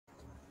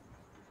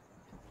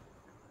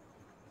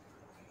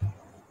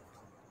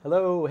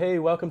Hello, hey,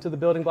 welcome to the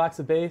Building Blocks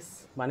of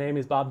Bass. My name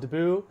is Bob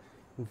DeBoo.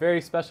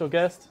 Very special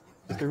guest,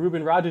 Mr.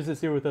 Reuben Rogers is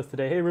here with us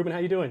today. Hey, Reuben, how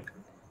you doing?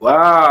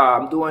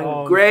 Wow, I'm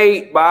doing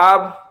great,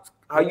 Bob.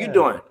 How you Yeah,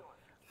 doing?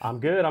 I'm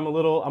good. I'm a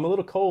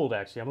little cold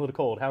actually. I'm a little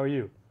cold. How are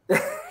you?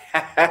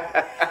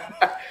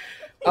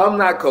 I'm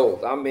not cold.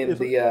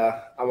 It's,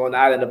 I'm on the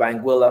island of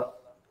Anguilla.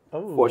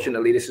 oh,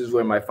 Fortunately, this is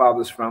where my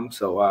father's from.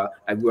 So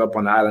I grew up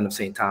on the island of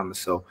St. Thomas.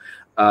 So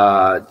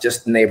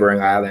just a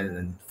neighboring island.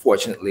 And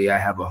fortunately, I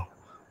have a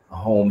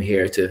home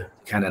here to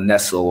kind of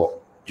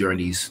nestle during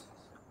these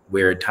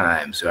weird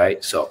times,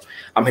 right? So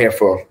I'm here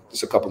for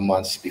just a couple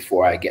months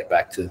before I get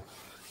back to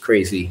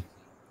crazy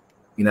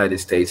United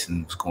States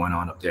and what's going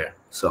on up there.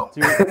 So so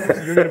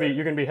you're gonna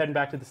be heading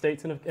back to the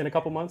States in a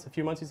couple months, a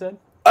few months, you said?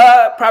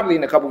 probably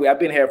in a couple of weeks. I've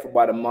been here for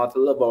about a month, a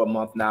little over a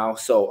month now.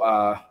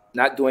 So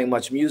not doing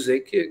much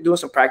music, doing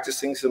some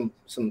practicing, some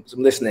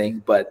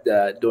listening, but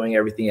doing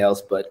everything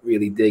else, but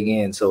really dig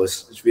in. So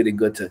it's really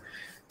good to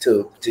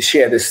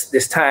share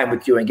this time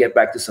with you and get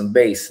back to some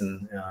bass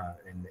and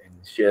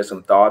share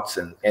some thoughts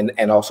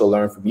and also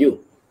learn from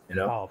you. You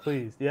know? Oh,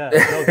 please, yeah.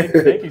 No,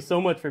 thank you so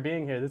much for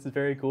being here. This is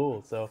very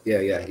cool. So,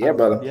 Yeah,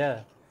 brother.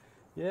 yeah,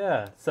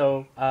 yeah.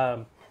 So,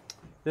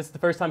 this is the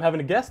first time having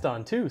a guest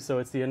on too. So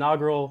it's the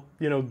inaugural,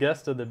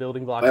 guest of the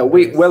Building Blocks Well, of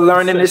we're Bass.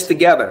 learning this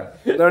together.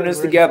 We're learning this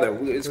together.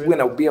 It's going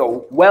to be a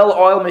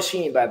well-oiled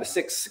machine by the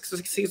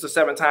sixth or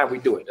seventh time we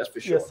do it. That's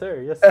for sure. Yes,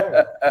 sir. Yes,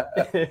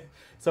 sir.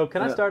 So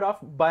can I start off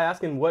by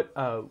asking what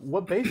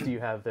bass do you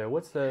have there?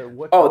 What Oh,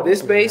 this model do you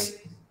have? bass.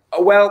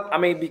 Well, I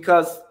mean,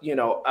 because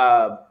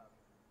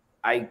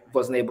I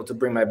wasn't able to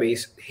bring my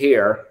bass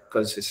here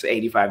because it's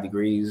 85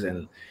 degrees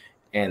and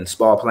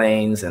small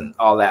planes and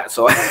all that.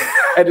 So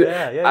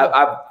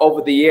I've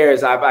over the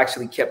years I've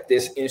actually kept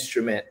this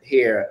instrument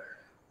here.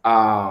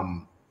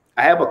 I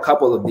have a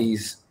couple of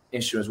these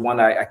instruments. One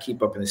I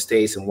keep up in the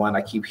States and one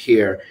I keep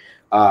here.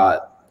 I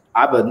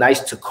have a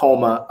nice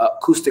Tacoma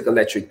acoustic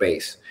electric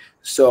bass.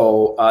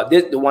 So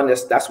the one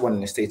that's one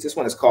in the States. This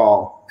one is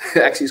called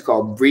actually it's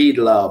called Breed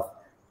Love.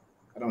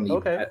 I don't need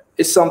Okay.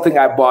 it's something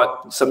I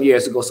bought some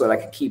years ago so that I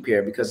could keep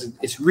here because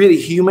it's really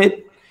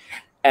humid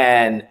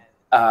and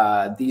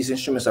these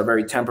instruments are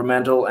very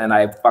temperamental. And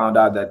I found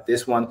out that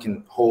this one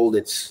can hold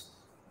its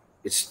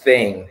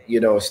thing,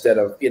 instead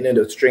of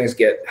the strings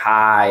get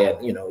high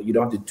and you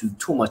don't have to do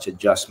too much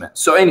adjustment.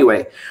 So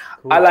anyway,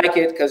 I Cool. like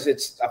it because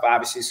it's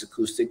obviously it's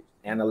acoustic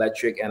and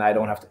electric, and I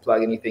don't have to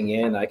plug anything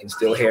in. I can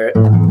still hear it.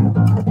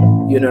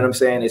 You know what I'm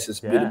saying? It's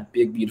this really Yeah.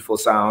 big, beautiful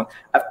sound.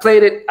 I've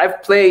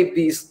played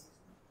these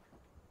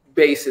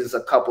basses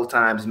a couple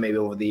times maybe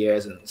over the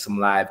years and some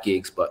live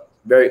gigs, but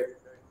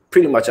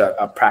pretty much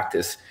a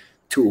practice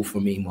tool for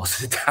me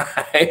most of the time.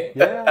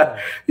 Yeah.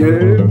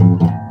 Yeah.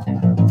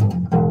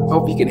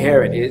 Hope you can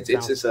hear it.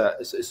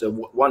 It's a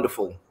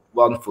wonderful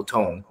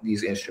tone.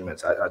 These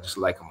instruments, I just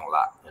like them a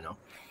lot.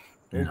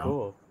 Very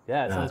cool.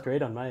 Yeah, it Uh, sounds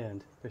great on my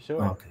end for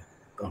sure. okay.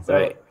 All So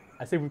right.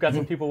 I see we've got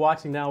some people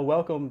watching now.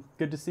 Welcome.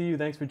 Good to see you.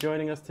 Thanks for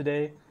joining us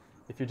today.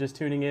 If you're just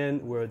tuning in,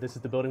 this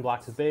is the Building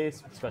Blocks of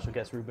Bass with special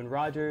guest Reuben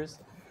Rogers.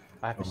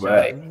 I have to shout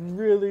Right. out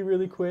really,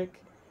 really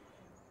quick.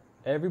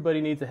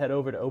 Everybody needs to head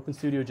over to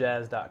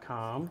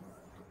openstudiojazz.com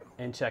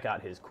and check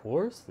out his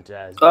course, the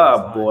Jazz Oh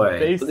Baseline boy,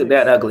 Basics. look at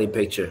that ugly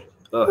picture.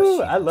 Oh,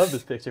 Ooh, I shit. love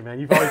this picture, man.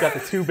 You've always got the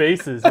two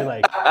basses. You're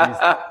like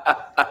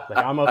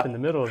I'm up in the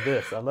middle of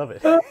this. I love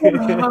it. My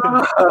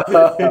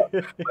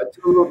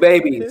two little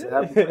babies.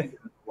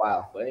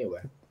 Wow. But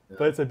anyway.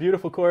 But it's a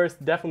beautiful course.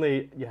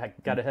 Definitely, you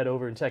got to head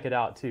over and check it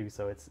out too.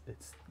 So it's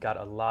got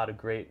a lot of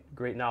great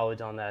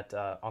knowledge on that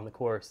on the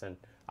course, and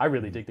I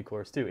really dig the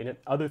course too. And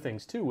other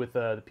things too with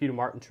the Peter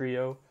Martin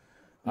trio,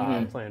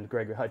 playing with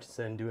Gregory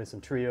Hutchinson, doing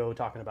some trio,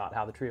 talking about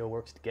how the trio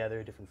works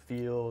together, different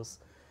feels.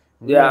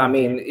 Yeah, I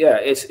Really mean, deep. yeah,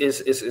 it's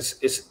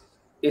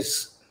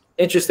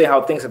interesting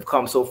how things have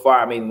come so far.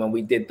 I mean, when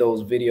we did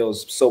those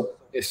videos, so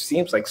it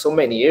seems like so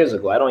many years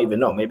ago. I don't even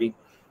know, maybe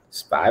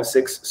it's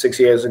 6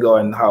 years ago,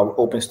 and how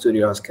Open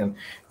Studios can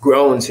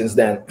grown since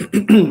then.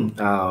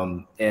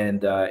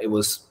 It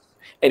was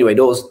anyway.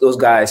 Those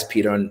guys,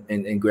 Peter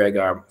and Greg,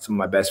 are some of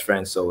my best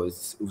friends. So it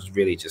was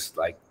really just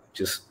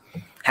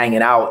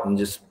hanging out and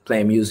just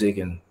playing music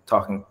and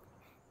talking Can't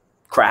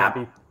crap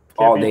be can't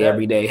all beat day, that.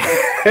 every day.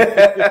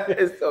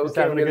 So Just it came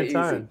having a really good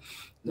time. easy.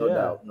 No Yeah.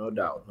 doubt, no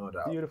doubt, no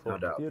doubt, Beautiful, no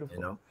doubt.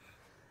 beautiful.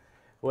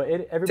 Well,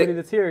 everybody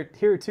that's here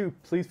too,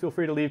 please feel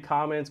free to leave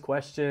comments,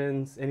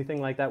 questions,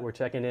 anything like that. We're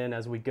checking in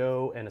as we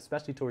go, and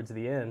especially towards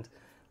the end,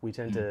 we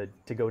tend to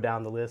go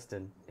down the list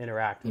and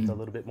interact with a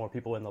little bit more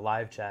people in the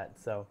live chat.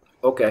 So,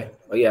 Okay.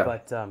 Oh yeah.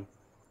 but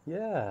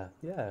yeah.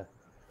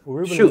 Well,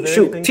 Reuben, was Shoot, there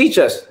shoot. Teach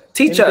us.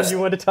 Teach anything us. you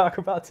want to talk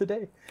about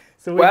today?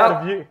 So we Well,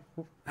 got a view.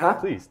 huh?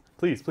 Please.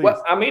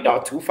 Well, I mean, no,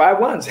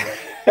 251s. So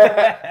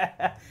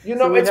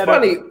we It's had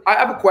funny. I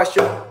have a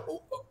question.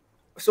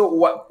 So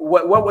what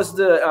was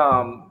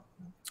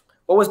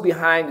what was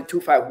behind the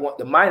 251,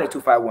 the minor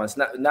 251s,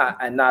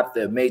 not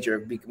the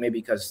major? Maybe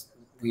because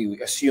we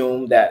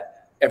assume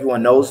that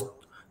everyone knows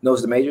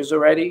the majors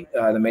already,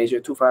 the major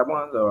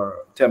 251s, or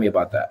tell me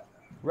about that.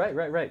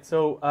 Right.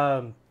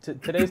 So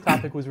today's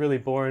topic was really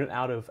born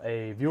out of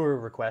a viewer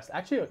request.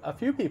 Actually, a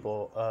few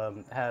people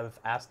have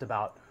asked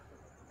about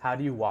how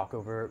do you walk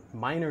over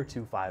minor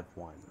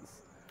 251s.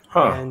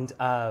 Huh.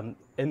 And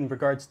in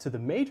regards to the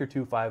major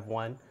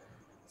 251,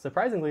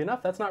 surprisingly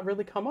enough, that's not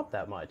really come up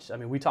that much. I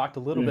mean, we talked a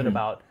little bit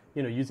about,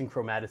 you know, using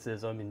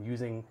chromaticism and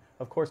using,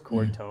 of course,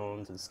 chord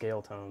tones and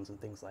scale tones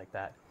and things like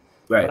that.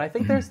 Right. But I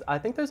think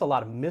there's a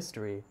lot of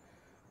mystery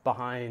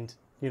behind,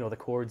 you know, the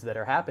chords that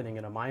are happening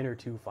in a minor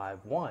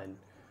 251.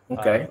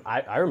 Okay.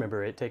 I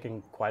remember it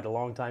taking quite a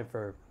long time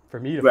for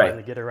me to Right.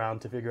 finally get around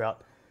to figure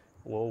out,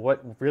 well,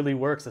 what really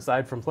works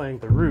aside from playing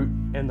the root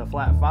and the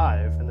flat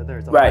 5, and then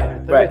there's a Right, minor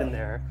third right. in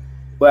there.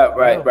 Well,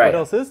 right, What right.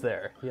 else is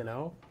there, you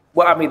know?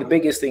 Well, I mean, the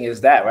biggest thing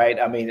is that, right?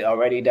 I mean,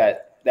 already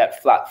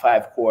that flat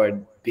 5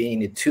 chord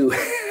being a 2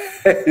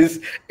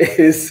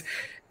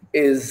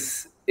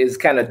 is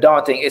kind of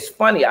daunting. It's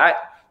funny. I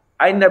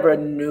never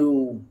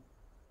knew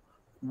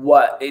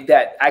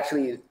that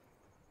actually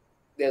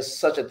there's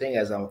such a thing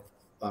as a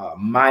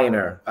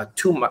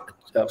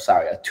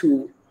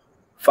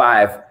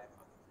 2-5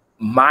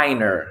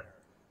 minor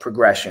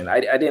progression. I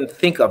didn't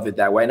think of it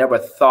that way. I never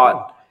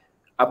thought.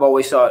 I've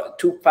always thought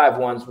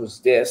 2-5-1s was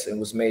this and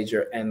was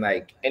major, and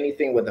like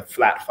anything with a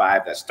flat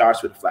 5 that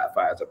starts with flat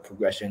 5 as a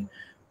progression,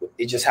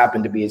 it just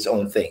happened to be its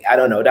own thing. I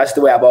don't know. That's the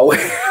way I've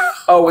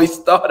always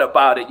thought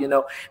about it, you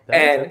know,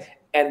 and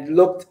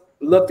looked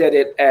at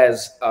it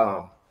as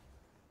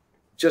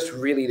just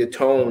really the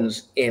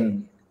tones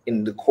in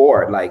the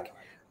chord, like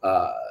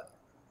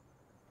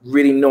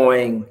really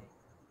knowing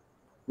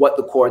what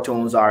the chord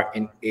tones are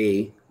in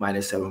A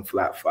minor 7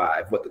 flat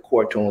 5, what the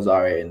chord tones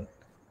are in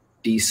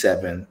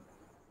D7.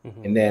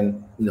 And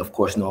then, you know, of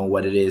course, knowing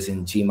what it is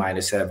in G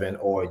minor 7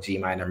 or G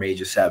minor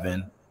major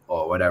 7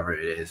 or whatever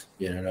it is,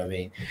 you know what I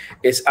mean?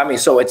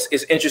 So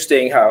it's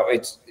interesting how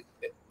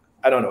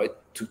I don't know,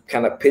 to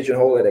kind of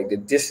pigeonhole it,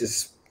 like this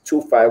is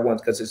 2-5-1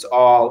 because it's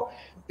all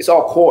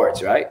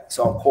chords, right? It's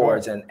all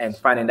chords, and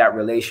finding that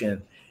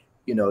relation,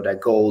 you know,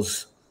 that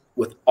goes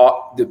with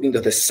all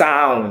the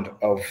sound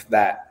of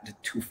that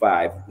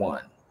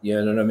 2-5-1.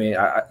 You know what I mean?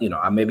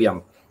 Maybe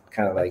I'm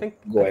kind of like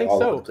going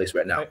all over the place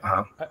right now.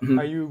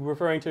 Are you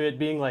referring to it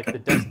being like the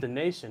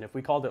destination? If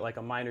we called it like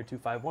a minor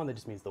 2-5-1, that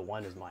just means the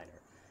 1 is minor.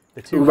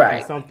 The 2 could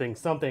be something,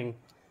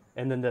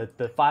 and then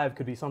the 5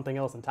 could be something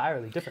else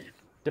entirely different.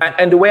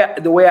 And the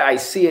way I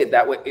see it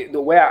that way,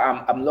 the way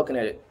I'm looking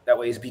at it that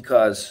way is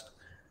because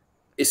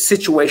it's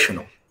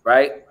situational,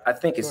 right? I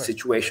think it's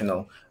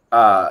situational,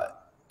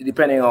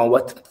 depending on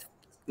what,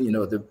 you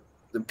know, the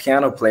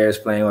piano player is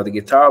playing or the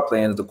guitar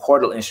playing, the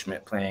chordal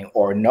instrument playing,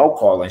 or no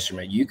chordal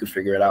instrument. You can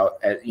figure it out.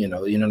 You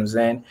know what I'm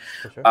saying?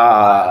 For sure.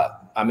 I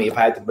mean, if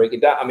I had to break it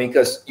down, I mean,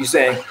 because you're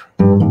saying,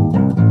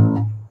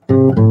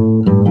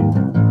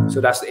 so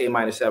that's the A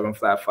minor 7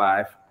 flat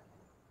 5.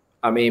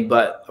 I mean,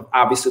 but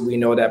obviously we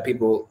know that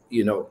people,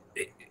 you know,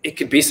 it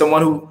could be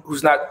someone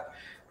who's not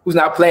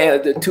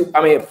playing the 2.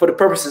 I mean, for the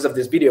purposes of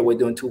this video, we're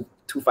doing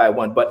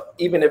 2-5-1. But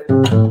even if,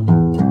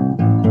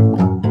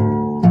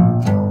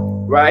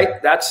 right,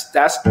 that's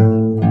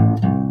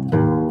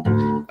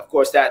of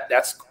course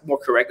that's more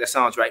correct. That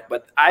sounds right.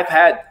 But I've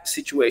had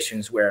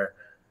situations where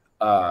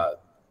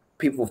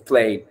people have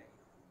played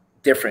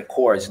different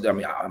chords. I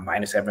mean, a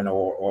minor 7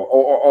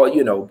 or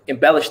you know,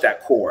 embellish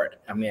that chord.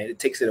 I mean, it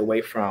takes it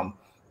away from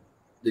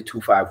the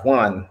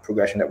 2-5-1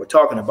 progression that we're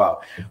talking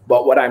about.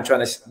 But what I'm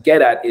trying to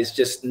get at is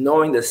just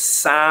knowing the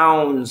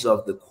sounds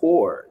of the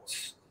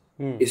chords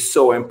is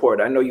so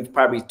important. I know you've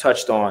probably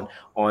touched on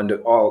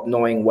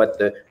knowing what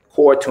the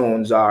chord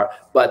tones are,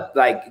 but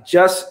like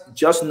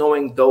just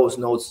knowing those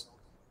notes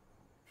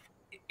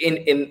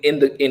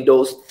in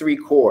those 3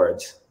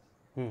 chords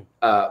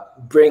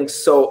brings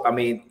so, I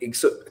mean,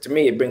 to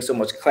me it brings so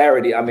much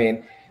clarity. I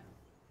mean,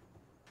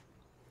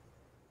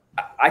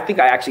 I think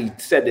I actually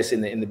said this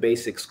in the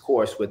basics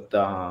course with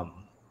the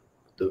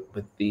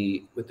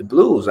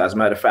blues, as a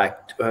matter of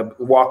fact,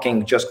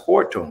 walking just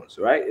chord tones,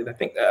 right? And I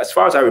think, as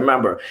far as I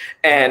remember,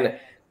 and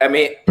I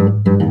mean,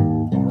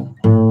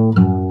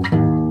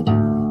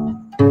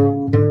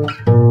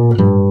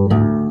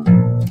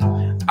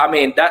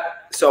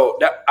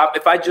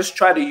 if I just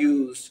try to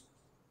use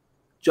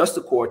just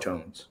the chord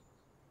tones,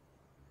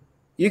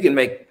 you can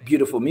make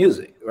beautiful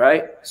music,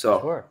 right?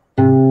 So. Sure.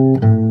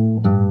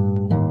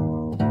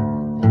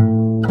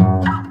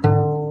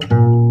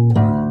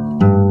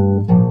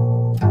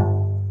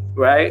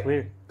 Right?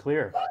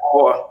 Clear.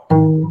 Or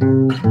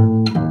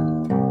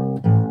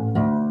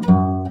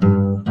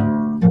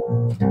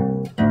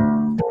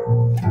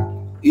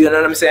you know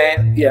what I'm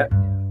saying? Yeah.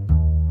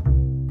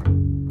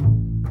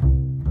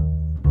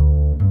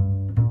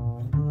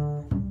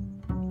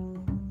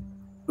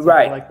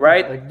 Right. Like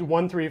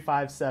 1, 3,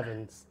 5,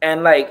 7s.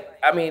 And like,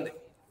 I mean,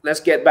 let's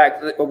get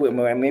back.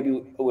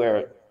 Maybe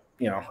we're,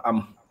 you know,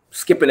 I'm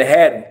skipping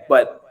ahead,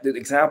 but the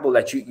example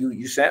that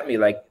you sent me,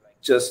 like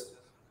just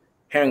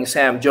hearing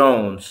Sam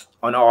Jones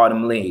on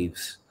Autumn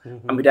Leaves.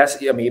 I mean,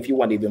 if you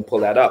want to even pull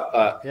that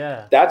up,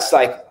 that's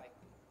like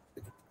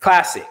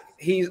classic.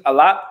 He's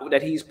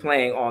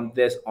playing on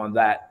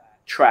that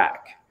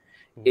track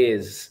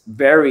is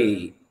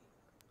very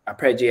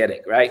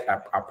arpeggiatic, right?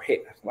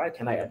 Why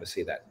can I ever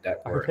say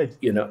that word?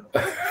 You know,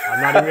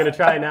 I'm not even gonna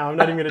try now. I'm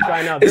not even gonna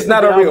try now. It's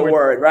not a real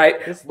word, right?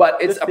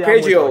 But it's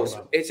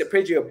arpeggios. It's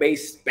arpeggio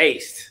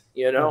based,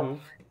 you know.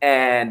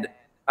 And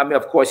I mean,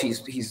 of course,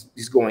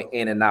 he's going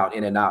in and out,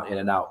 in and out, in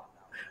and out.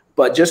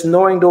 But just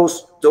knowing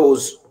those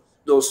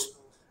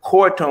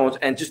chord tones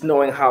and just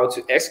knowing how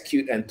to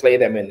execute and play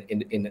them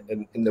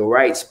in the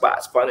right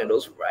spots, finding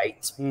those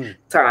right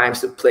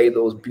times to play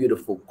those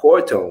beautiful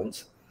chord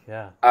tones.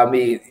 Yeah. I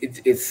mean,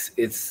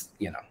 it's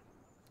you know,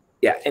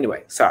 yeah.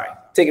 Anyway, sorry.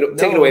 Take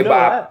it away,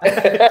 Bob. Please,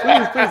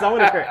 I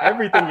want to hear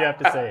everything you have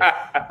to say.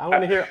 I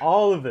want to hear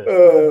all of this.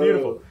 It's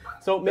beautiful.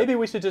 So maybe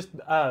we should just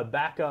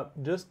back up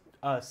just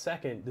a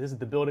second. This is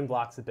the building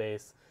blocks of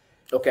bass.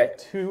 Okay.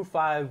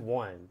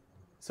 2-5-1.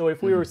 So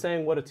if we were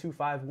saying what a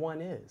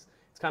 2-5-1 is,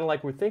 it's kind of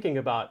like we're thinking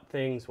about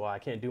things. Well, I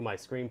can't do my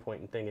screen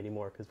pointing thing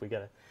anymore because we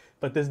gotta.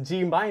 But this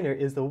G minor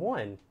is the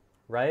 1,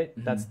 right?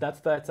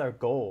 That's our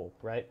goal,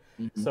 right?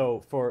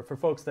 So for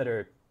folks that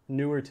are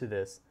newer to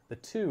this, the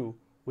 2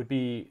 would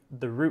be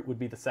the root would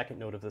be the second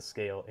note of the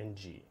scale in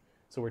G.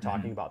 So we're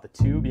talking about the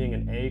 2 being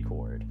an A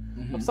chord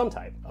of some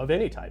type, of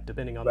any type,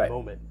 depending on the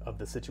moment of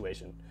the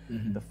situation.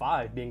 The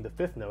 5 being the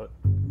 5th note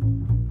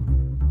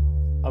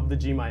of the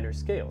G minor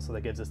scale. So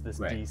that gives us this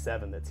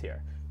D7 that's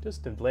here.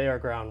 Just to lay our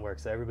groundwork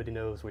so everybody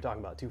knows we're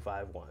talking about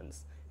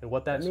 2-5-1s and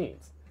what that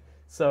means.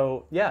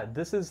 So yeah,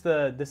 this is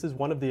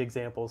one of the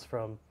examples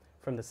from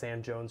the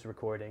Sam Jones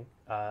recording.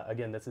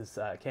 Again, this is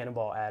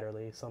Cannonball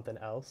Adderley, something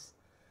else,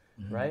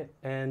 right?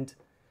 And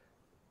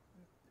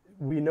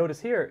we notice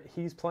here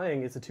he's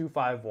playing, it's a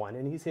 2-5-1,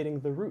 and he's hitting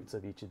the roots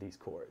of each of these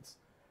chords.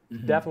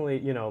 Definitely,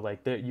 you know, like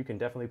you can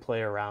definitely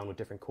play around with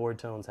different chord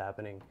tones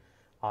happening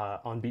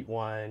on beat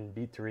 1,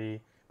 beat 3,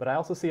 but I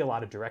also see a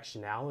lot of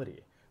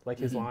directionality. Like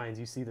his lines,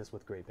 you see this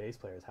with great bass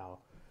players, how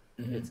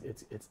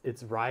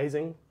it's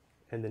rising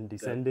and then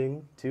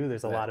descending too.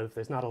 There's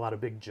not a lot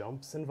of big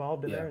jumps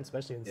involved in there,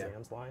 especially in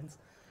Sam's lines.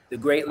 The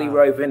great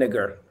Leroy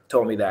Vinegar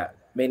told me that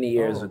many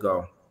years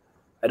ago.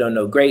 I don't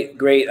know.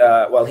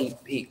 Well,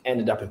 he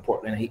ended up in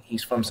Portland.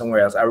 He's from somewhere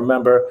else. I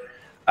remember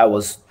I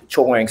was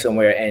touring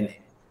somewhere, and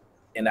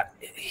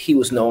he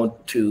was known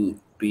to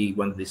be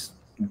one of the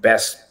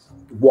best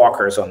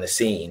walkers on the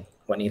scene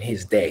when in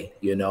his day,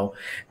 you know.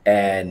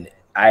 And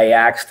I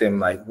asked him,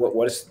 like,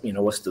 what's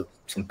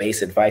some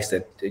bass advice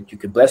that you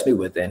could bless me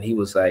with? And he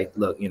was like,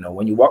 look, you know,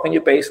 when you walk on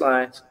your bass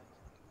lines,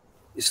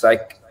 it's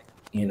like,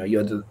 you know,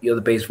 you're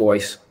the bass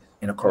voice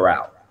in a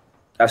chorale.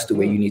 That's the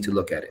way you need to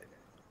look at it.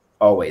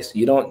 Always.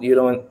 You don't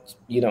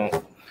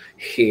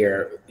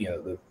hear, you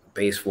know, the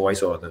bass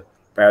voice or the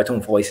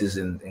baritone voices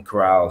in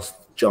chorales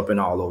jumping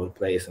all over the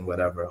place and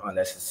whatever,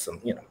 unless it's some,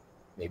 you know,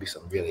 maybe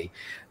some really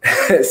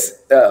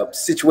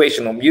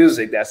situational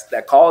music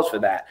that calls for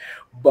that.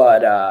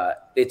 But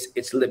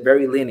it's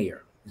very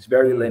linear. It's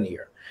very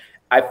linear.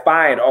 I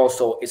find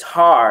also it's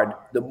hard,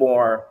 the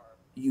more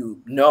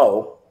you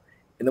know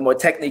and the more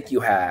technique you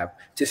have,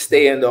 to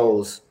stay in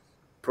those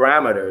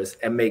parameters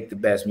and make the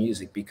best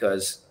music,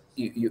 because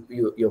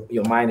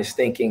your mind is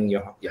thinking,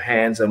 your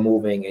hands are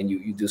moving, and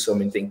you do so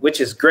many things, which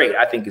is great.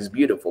 I think is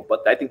beautiful.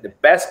 But I think the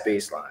best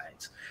bass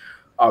lines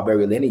are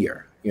very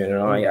linear. You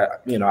know,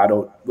 I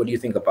don't. What do you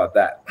think about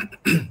that?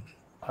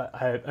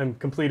 I'm in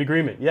complete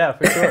agreement. Yeah,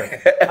 for sure.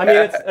 I mean,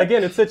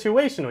 it's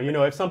situational. You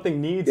know, if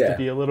something needs to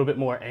be a little bit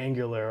more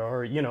angular,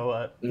 or you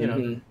know,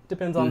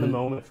 depends on the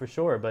moment for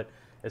sure. But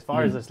as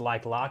far as just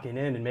like locking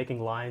in and making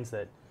lines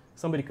that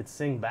somebody could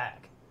sing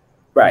back,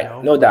 right? You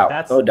know, no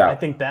doubt, no doubt. I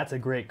think that's a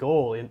great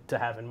goal to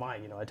have in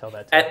mind. You know, I tell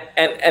that.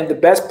 And the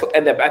best,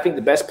 I think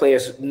the best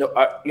players know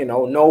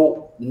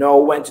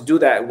when to do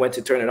that, when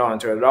to turn it on,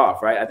 and turn it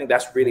off. Right? I think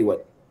that's really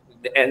what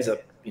ends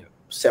up, you know,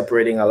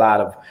 separating a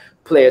lot of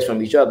players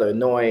from each other,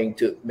 knowing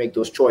to make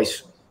those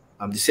choice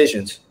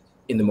decisions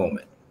in the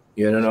moment.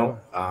 You know.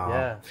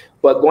 Yeah.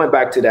 But going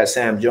back to that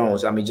Sam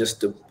Jones, I mean, just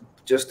the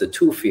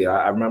 2 feel.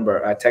 I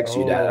remember I texted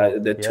you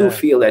that the 2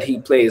 feel that he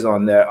plays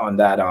on that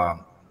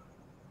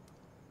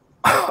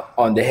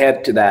on the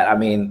head to that. I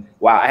mean,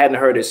 wow, I hadn't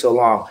heard it so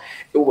long.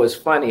 It was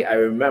funny. I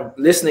remember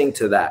listening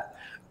to that.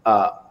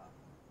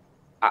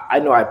 I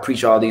know I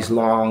preach all these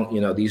long,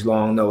 you know, these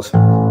long notes.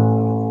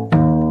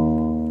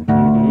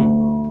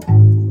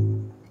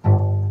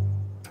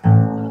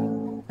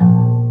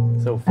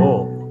 So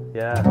full.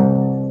 Yeah.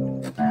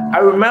 I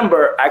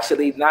remember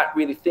actually not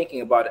really thinking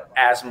about it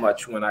as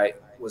much when I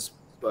was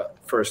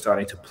first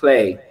starting to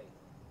play,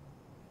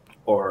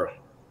 or,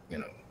 you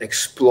know,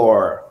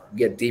 explore,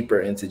 get deeper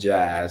into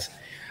jazz.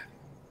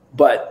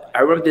 But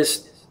I remember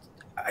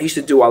I used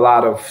to do a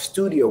lot of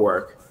studio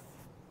work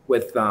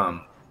with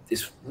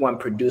this one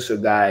producer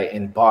guy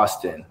in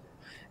Boston,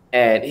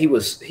 and he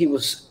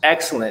was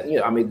excellent. You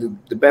know, I mean,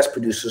 the best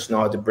producers know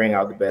how to bring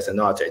out the best and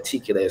know how to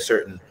articulate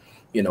certain,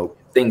 you know,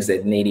 things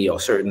that needy, or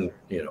certain,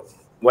 you know,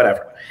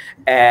 whatever.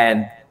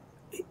 And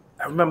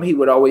I remember he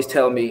would always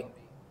tell me,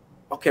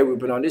 okay,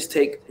 Reuben, on this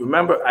take,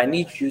 remember, I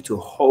need you to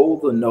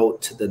hold the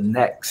note to the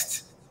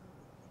next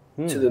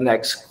to the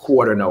next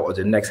quarter note or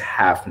the next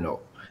half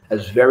note.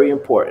 That's very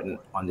important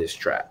on this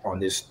track, on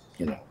this,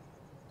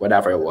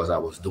 whatever it was I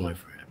was doing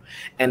for him.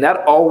 And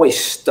that always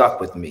stuck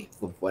with me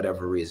for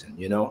whatever reason,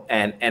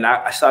 and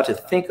I started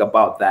to think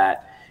about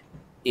that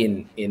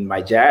in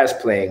my jazz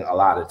playing a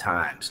lot of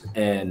times,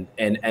 and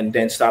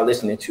then start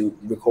listening to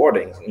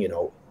recordings.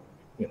 We're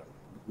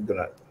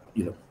gonna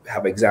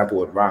have an example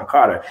with Ron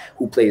Carter,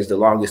 who plays the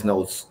longest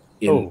notes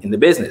in the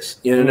business.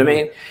 You know what I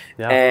mean?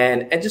 Yeah.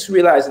 And just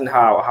realizing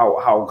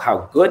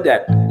how good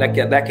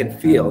that can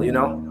feel.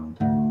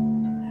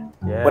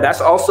 Yeah. But that's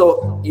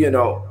also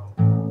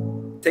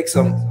takes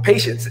some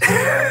patience.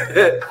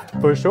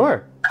 For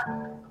sure.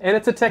 And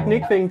it's a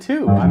technique thing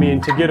too. I mean,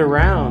 to get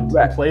around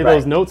and play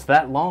those notes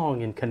that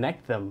long and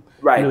connect them,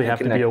 you really have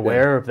to be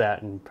aware of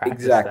that and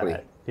practice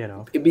that.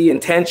 It'd be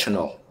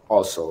intentional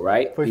also,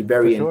 right? Be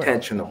very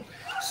intentional.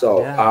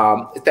 So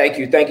thank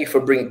you for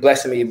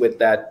blessing me with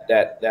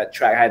that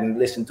track. I hadn't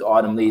listened to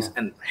Autumn Leaves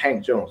and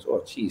Hank Jones.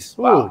 Oh, jeez.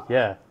 Wow. Ooh,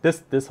 yeah.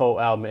 This whole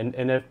album,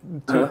 and if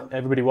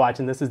everybody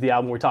watching, this is the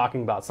album we're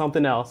talking about.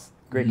 Something Else,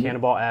 great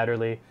Cannonball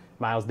Adderley,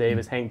 Miles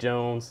Davis, Hank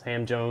Jones,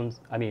 Sam Jones,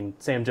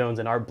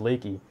 and Art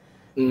Blakey.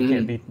 You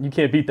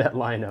can't beat that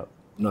lineup.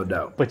 No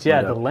doubt. But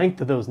yeah, the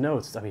length of those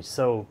notes,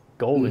 so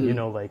golden,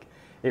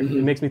 it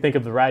makes me think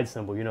of the ride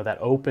cymbal, that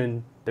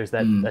open, there's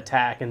that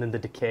attack and then the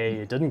decay.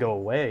 It doesn't go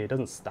away. It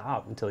doesn't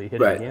stop until you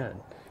hit it again.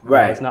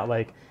 Right. It's not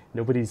like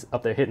nobody's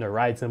up there hitting a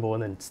ride cymbal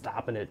and then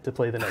stopping it to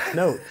play the next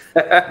note.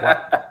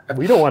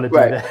 We don't want to do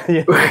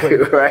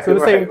that. So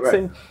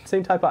the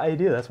same type of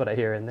idea. That's what I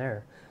hear in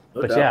there.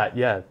 No doubt.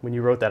 Yeah. When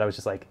you wrote that, I was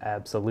just like,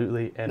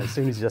 absolutely. And as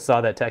soon as you just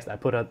saw that text, I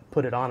put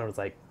it on. I was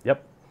like,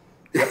 yep,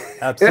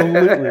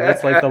 absolutely.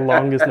 That's like the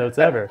longest notes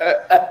ever.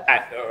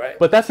 I know, right?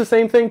 But that's the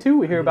same thing too.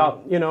 We hear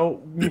about, you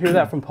hear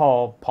that from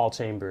Paul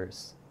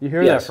Chambers. You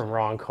hear that from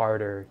Ron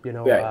Carter.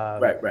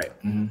 Right.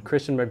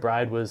 Christian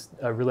McBride was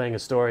relaying a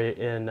story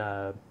in,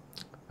 I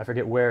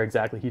forget where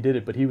exactly he did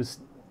it, but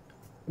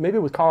maybe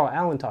it was Carl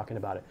Allen talking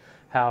about it.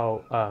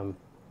 How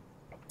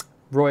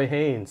Roy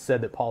Haynes said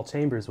that Paul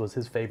Chambers was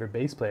his favorite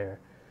bass player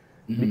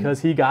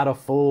because he got a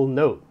full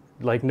note.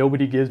 Like,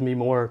 nobody gives me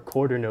more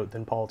quarter note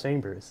than Paul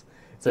Chambers.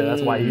 So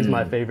that's why he's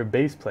my favorite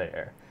bass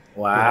player.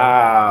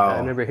 Wow. I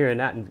remember hearing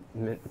that,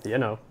 and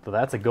so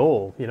that's a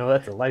goal.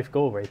 That's a life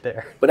goal right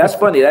there. But that's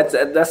funny.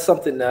 That's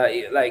something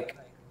like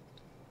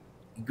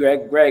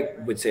Greg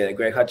would say that.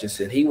 Greg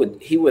Hutchinson,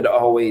 he would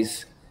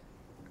always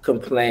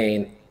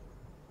complain.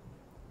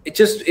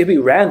 It'd be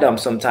random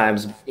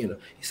sometimes. He's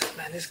like,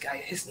 man, this guy,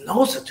 his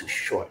notes are too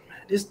short, man.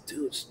 This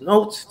dude's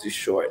notes are too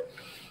short.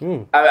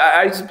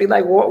 I just be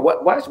like,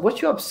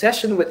 what's your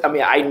obsession with? I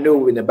mean, I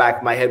knew in the back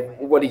of my head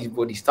what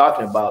he's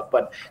talking about,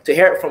 but to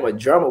hear it from a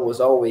drummer was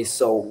always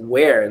so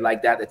weird,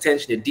 like that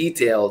attention to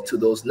detail to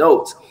those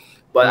notes.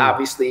 But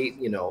obviously,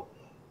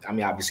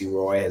 obviously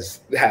Roy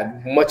has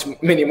had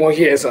many more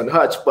years on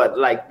Hutch, but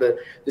like the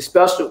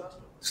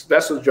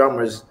special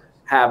drummers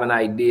have an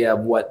idea of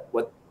what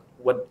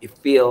it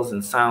feels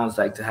and sounds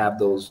like to have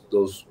those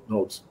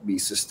notes be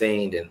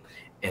sustained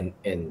and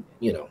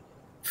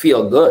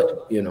feel good,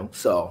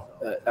 so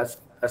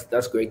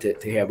that's great to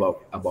hear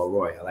about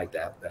Roy. I like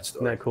that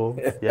story. Isn't that cool?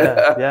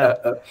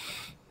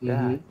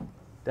 Yeah,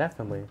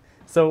 definitely.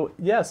 So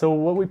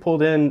what we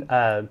pulled in,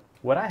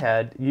 what I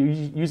had,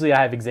 usually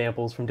I have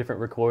examples from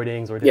different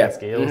recordings or different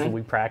scales that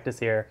we practice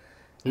here.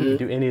 You can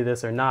do any of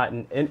this or not,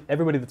 and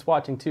everybody that's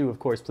watching too, of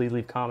course, please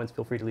leave comments.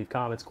 Feel free to leave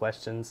comments,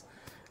 questions,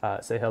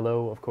 say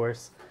hello, of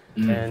course,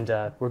 and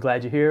we're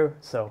glad you're here.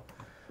 So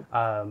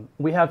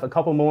we have a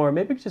couple more.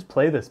 Maybe we could just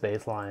play this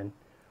bass line.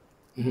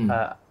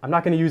 I'm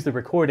not going to use the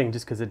recording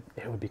just because it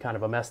would be kind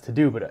of a mess to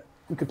do, but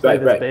we could play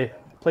this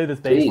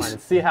bass line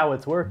and see how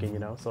it's working,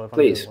 So if I'm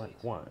doing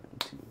like 1,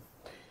 2.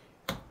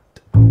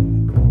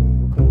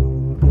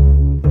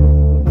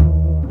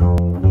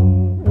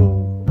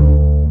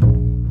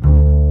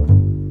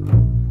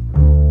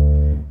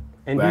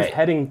 And he's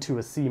heading to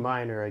a C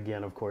minor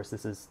again, of course.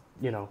 This is,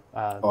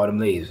 Autumn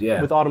Leaves,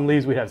 yeah. With Autumn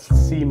Leaves, we have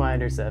C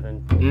minor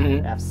 7,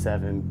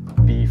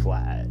 F7, B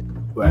flat,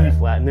 E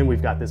flat, and then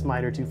we've got this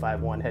minor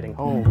 2-5-1 heading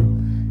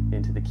home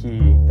into the key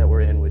that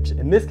we're in, which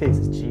in this case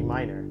is G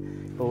minor.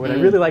 But what I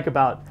really like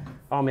about,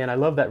 I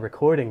love that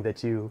recording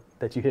that you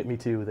hit me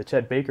to, the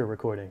Chet Baker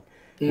recording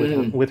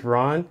with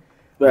Ron.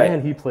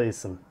 Man, he plays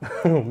some,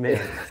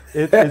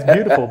 it's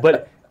beautiful.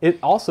 But it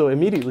also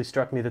immediately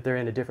struck me that they're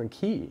in a different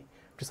key.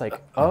 Just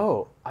like,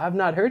 I've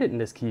not heard it in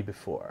this key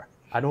before.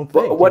 I don't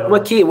think.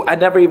 What key? I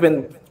never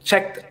even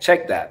checked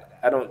that.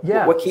 I don't.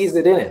 Yeah. What key is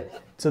it in?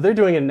 So they're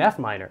doing an F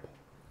minor,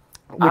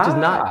 which is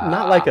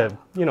not like a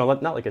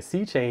not like a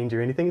C change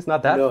or anything. It's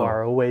not that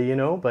far away,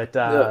 But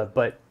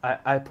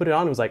I put it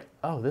on and was like,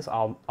 this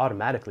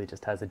automatically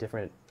just has a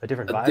different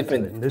vibe,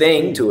 different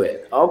thing to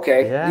it.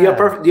 Okay. Yeah. Do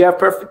you have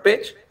perfect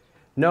pitch?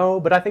 No,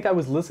 but I think I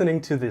was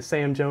listening to the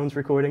Sam Jones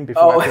recording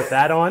before I put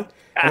that on,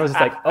 and I was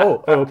just like,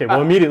 okay.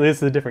 Well, immediately this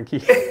is a different key.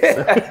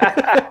 So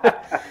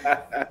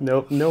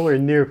nope, nowhere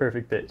near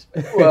perfect pitch.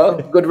 Well,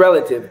 good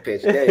relative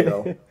pitch. There you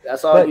go.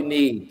 That's all you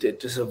need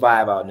to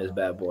survive out in this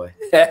bad boy.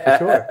 For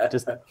sure.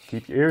 Just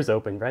keep your ears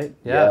open, right?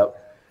 Yeah.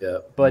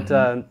 Yep. But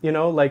you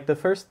know, like the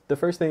first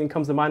thing that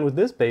comes to mind with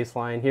this bass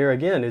line here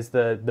again is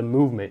the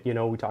movement. You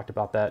know, we talked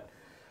about that.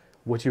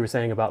 What you were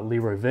saying about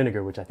Leroy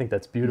Vinegar, which I think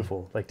that's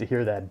beautiful. Like to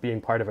hear that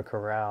being part of a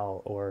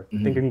chorale, or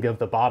thinking of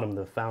the bottom,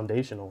 the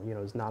foundational. You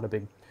know, is not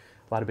a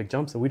lot of big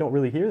jumps, and we don't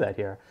really hear that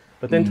here.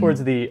 But then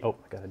towards the I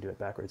gotta do it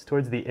backwards.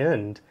 Towards the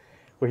end,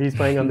 where he's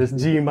playing on this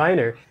G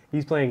minor,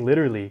 he's playing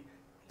literally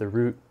the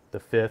root, the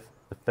fifth,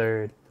 the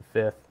third, the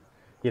fifth,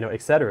 you know,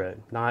 etc.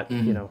 Not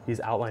you know, he's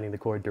outlining the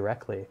chord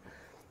directly.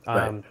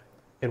 Right.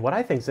 And what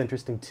I think is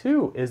interesting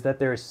too is that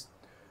there's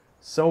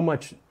so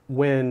much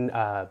when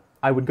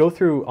I would go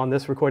through on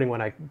this recording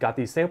when I got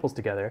these samples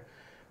together,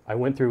 I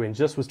went through and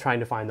just was trying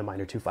to find the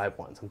minor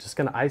 2-5-1s. I'm just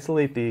going to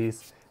isolate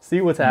these,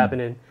 see what's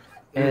happening.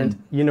 And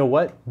you know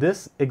what?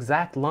 This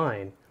exact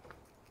line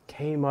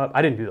came up.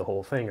 I didn't do the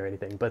whole thing or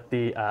anything, but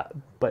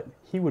but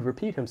he would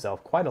repeat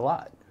himself quite a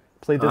lot.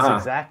 Played this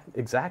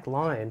exact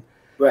line.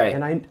 Right.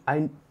 And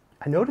I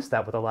noticed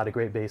that with a lot of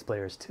great bass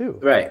players too.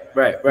 Right.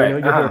 You know,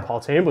 you heard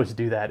Paul Chambers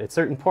do that at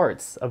certain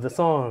parts of the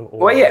song.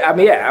 Or, well,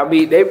 yeah. I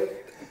mean, they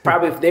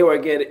probably if they were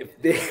again,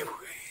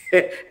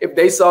 if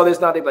they saw this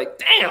now, they'd be like,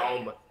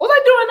 "Damn, was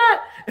I doing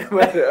that?"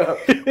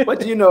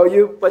 but you know,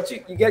 you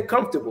get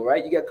comfortable,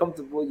 right? You get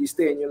comfortable. You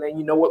stay in your lane.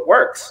 You know what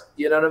works.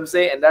 You know what I'm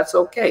saying, and that's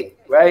okay,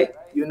 right?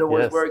 You know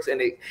what works, and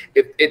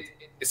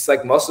it's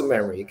like muscle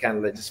memory. It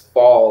kind of just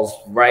falls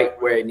right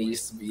where it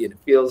needs to be. It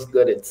feels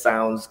good. It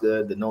sounds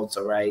good. The notes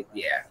are right.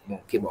 Yeah,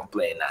 keep on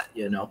playing that.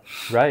 You know,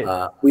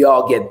 right? We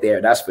all get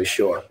there. That's for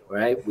sure,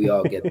 right? We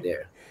all get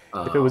there.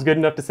 If it was good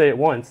enough to say it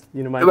once,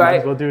 you know, might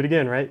as well do it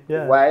again, right?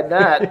 Yeah. Why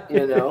not?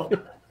 You know,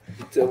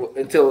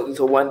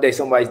 until one day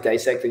somebody's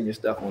dissecting your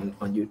stuff on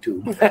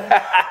YouTube.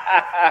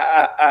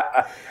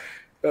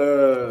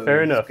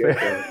 Fair enough.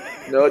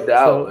 No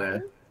doubt,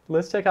 man.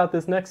 Let's check out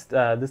this next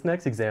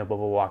example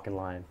of a walking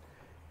line.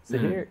 So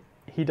here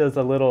he does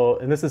a little,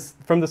 and this is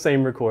from the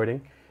same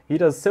recording. He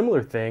does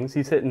similar things.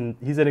 He's hitting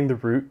the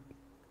root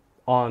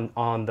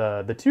on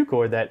the 2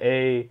 chord, that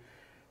A.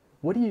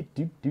 What do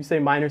you say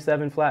minor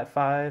 7 flat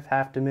 5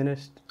 half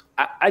diminished?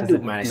 I do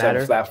minor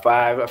 7 flat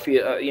 5. I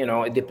feel you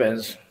know, it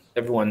depends.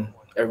 Everyone's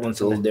a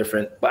little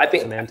different, but I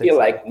feel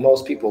like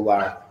most people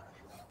are.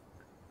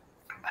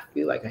 I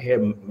feel like I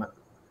hear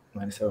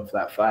minor 7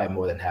 flat 5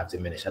 more than half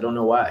diminished. I don't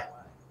know why.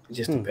 It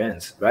just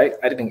depends, right?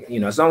 I think, you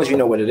know, as long as you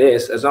know what it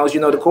is, as long as you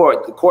know the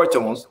chord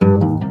tones,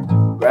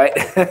 right?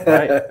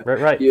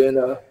 right. You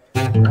know,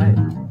 right.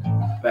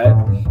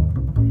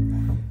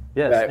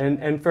 Yes, right.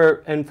 and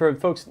for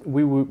folks,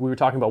 we were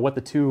talking about what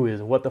the 2 is,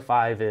 and what the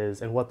 5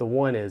 is, and what the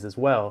 1 is as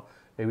well.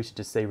 Maybe we should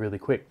just say really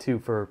quick too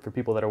for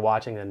people that are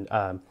watching and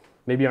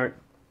maybe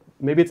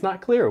it's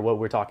not clear what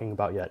we're talking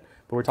about yet,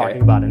 but we're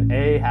talking about an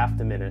A half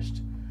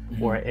diminished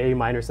or an A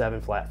minor 7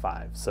 flat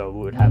 5. So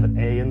we would have an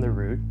A in the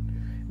root,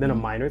 then a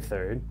minor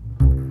 3rd,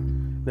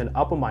 then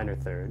up a minor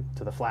 3rd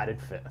to the flatted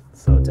 5th,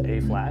 so to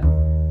A flat.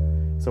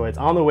 So it's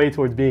on the way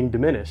towards being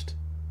diminished.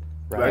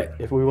 Right?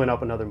 If we went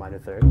up another minor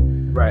 3rd,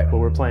 right? But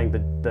we're playing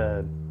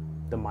the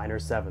minor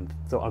 7th,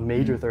 so a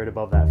major 3rd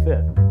above that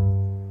 5th.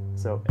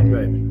 So A,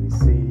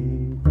 C,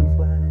 E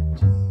flat,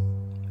 G.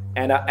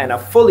 And a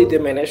fully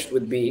diminished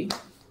would be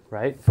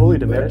fully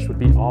diminished would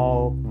be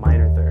all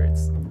minor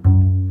 3rds,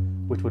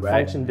 which would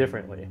function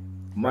differently.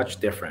 Much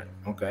different.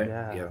 Okay.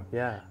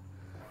 Yeah.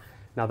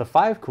 Now the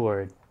 5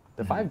 chord.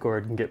 The 5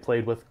 chord can get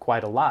played with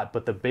quite a lot,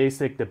 but the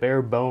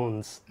bare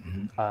bones,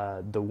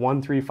 the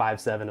 1, 3,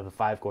 5, 7 of the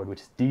 5 chord,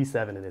 which is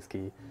D7 in this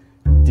key,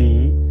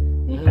 D,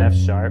 F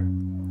sharp,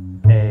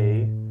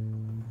 A,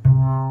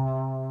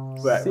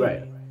 C,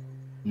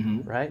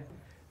 right?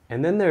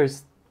 And then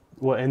there's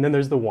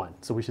the 1,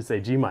 so we should say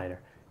G minor,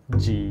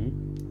 G,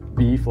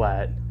 B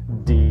flat,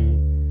 D,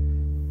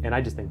 and I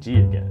just think G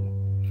again.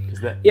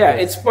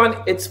 It's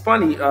fun. It's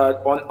funny.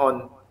 I've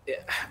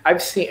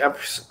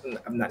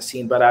not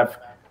seen, but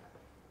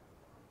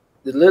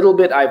the little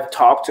bit I've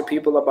talked to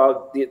people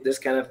about this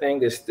kind of thing,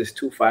 this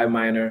 2-5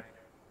 minor,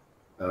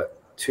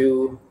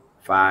 2,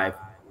 5,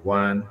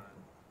 1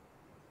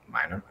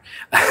 minor.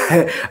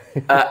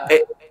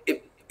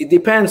 It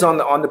depends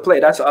on the play.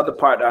 That's the other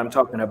part that I'm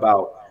talking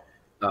about.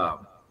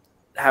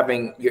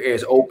 Having your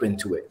ears open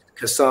to it,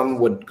 because some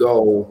would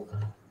go,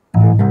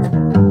 and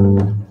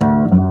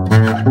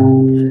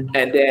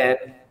then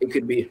it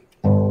could be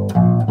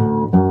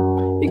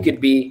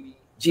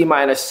G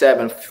minor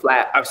 7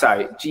 flat. I'm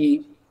sorry,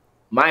 G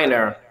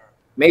minor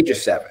major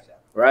 7,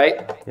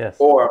 right? Yes.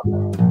 Or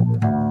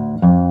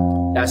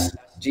that's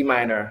G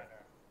minor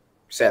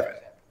 7,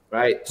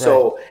 right?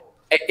 So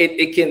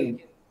it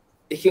can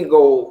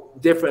go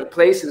different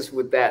places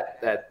with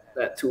that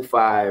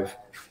 2-5,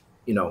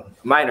 you know,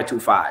 minor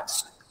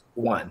 2-5s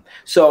 1.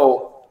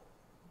 So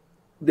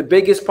the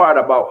biggest part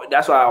about,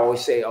 that's why I always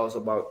say also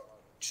about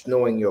just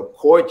knowing your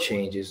chord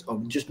changes,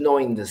 or just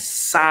knowing the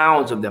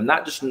sounds of them,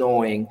 not just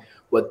knowing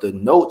what the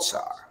notes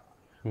are,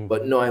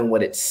 but knowing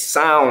what it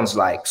sounds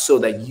like, so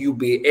that you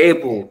be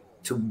able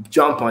to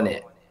jump on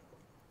it.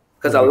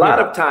 Because a lot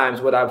of times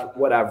what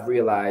I've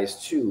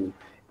realized too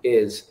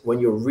is when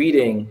you're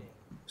reading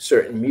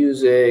certain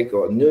music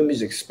or new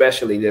music,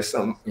 especially, there's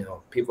some,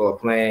 people are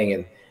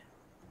playing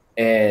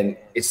and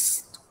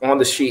it's on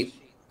the sheet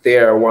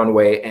there one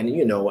way, and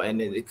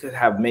and it could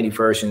have many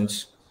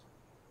versions.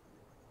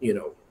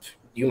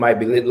 You might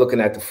be looking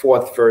at the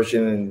fourth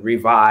version and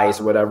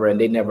revised, whatever, and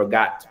they never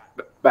got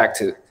back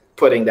to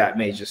putting that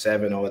major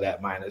 7 or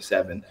that minor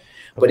 7.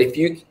 But if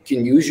you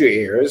can use your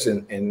ears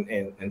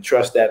and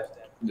trust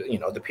that,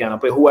 the piano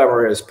player,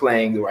 whoever is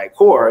playing the right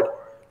chord,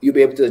 you'll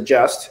be able to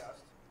adjust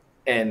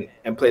and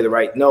play the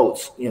right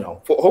notes.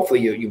 Hopefully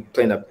you're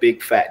playing a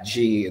big fat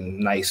G and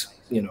nice,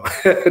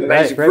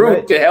 nice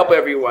group to help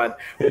everyone.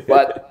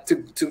 But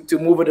to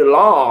move it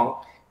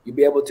along, you'll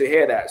be able to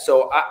hear that.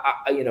 So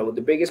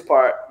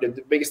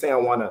the biggest thing I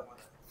want to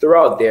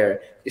throw out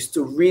there is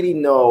to really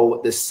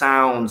know the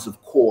sounds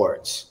of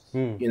chords.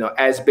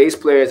 As bass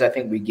players, I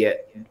think we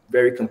get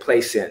very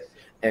complacent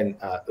and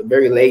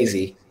very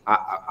lazy.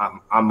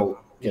 I'm a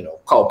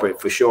culprit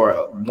for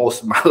sure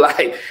most of my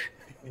life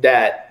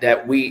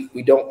that we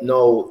don't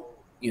know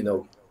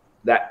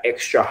that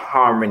extra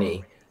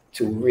harmony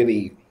to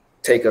really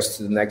take us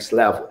to the next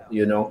level.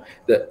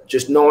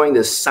 Just knowing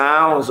the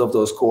sounds of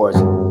those chords.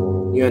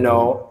 G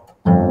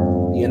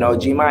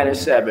minor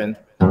 7,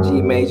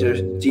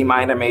 G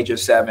minor major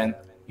 7,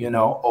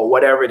 or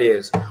whatever it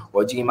is,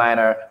 or G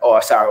minor,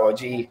 or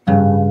G.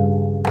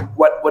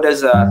 What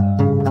is what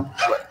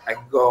I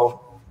can go.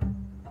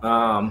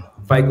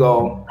 If I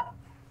go,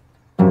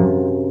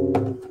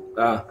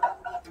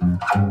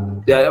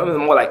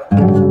 more like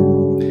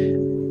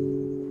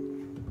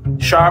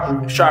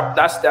sharp.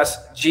 That's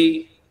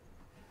G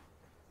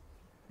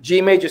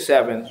major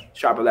 7,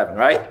 sharp 11,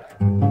 right?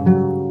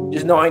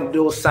 Just knowing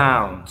those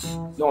sounds,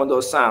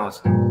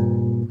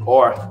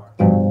 or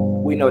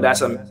we know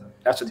that's a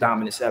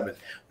dominant 7.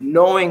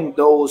 Knowing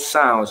those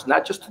sounds,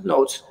 not just the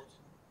notes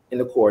in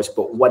the chorus,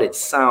 but what it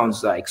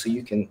sounds like, so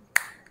you can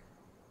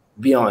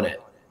be on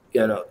it.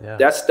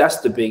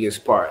 That's the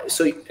biggest part.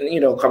 So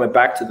coming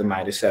back to the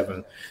minor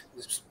 7,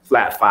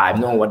 flat 5,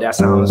 knowing what that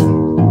sounds,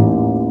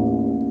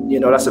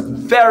 that's a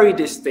very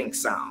distinct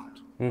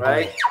sound,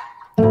 right?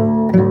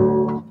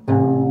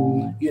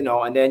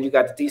 And then you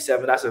got the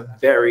D7, that's a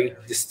very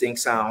distinct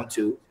sound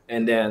too.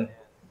 And then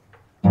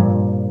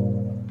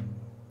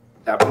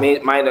that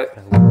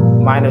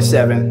minor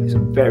 7 is a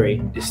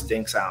very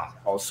distinct sound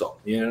also.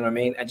 You know what I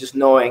mean? And just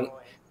knowing,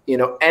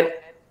 and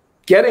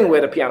getting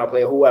with a piano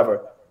player,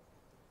 whoever,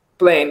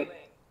 playing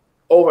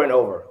over and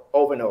over,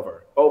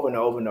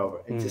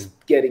 and just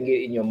getting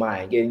it in your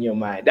mind,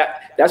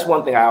 That's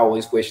one thing I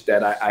always wish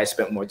that I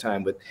spent more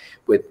time with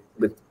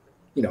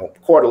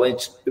chordal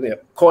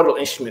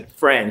instrument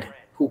friend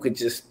who could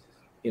just,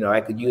 I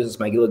could use as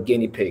my little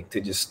guinea pig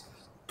to just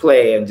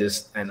play and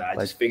I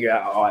just figure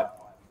out how I,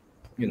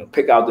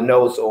 pick out the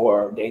notes,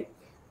 or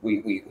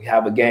we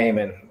have a game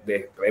and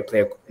they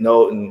play a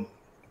note and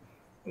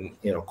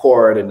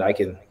chord, and I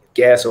can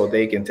guess, or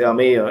they can tell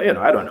me,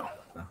 I don't know.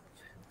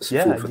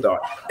 Food for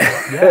thought.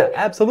 Yeah,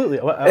 absolutely.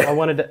 I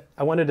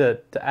wanted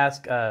to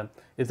ask,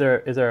 is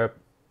there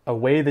a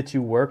way that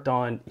you worked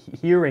on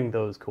hearing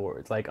those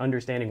chords, like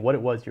understanding what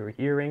it was you were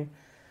hearing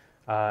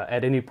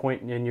at any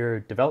point in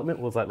your development?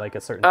 Was that like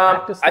a certain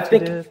practice that you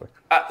did?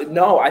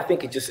 No, I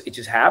think it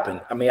just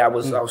happened. I mean, I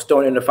was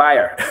thrown in the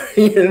fire.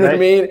 You know what I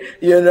mean?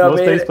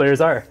 Most bass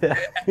players are.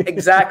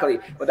 Exactly.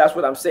 But that's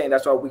what I'm saying.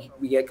 That's why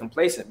we get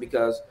complacent,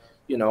 because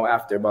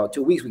after about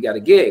 2 weeks we got a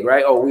gig,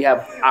 right? Oh, we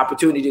have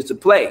opportunities to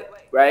play,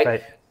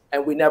 right?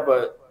 And we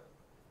never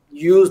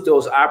use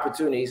those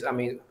opportunities. I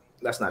mean,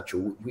 that's not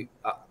true.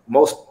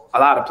 A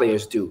lot of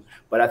players do,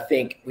 but I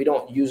think we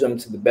don't use them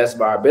to the best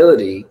of our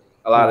ability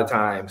a lot of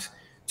times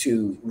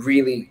to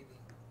really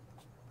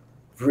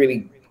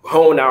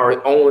hone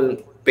our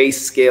own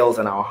bass scales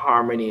and our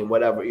harmony and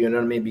whatever, you know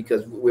what I mean?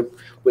 Because we're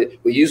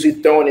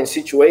usually thrown in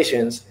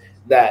situations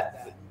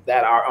that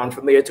are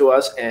unfamiliar to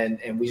us, and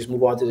we just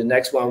move on to the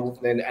next one,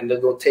 and they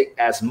don't take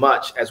as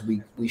much as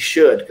we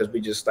should, because we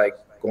just like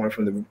going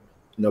from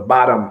the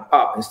bottom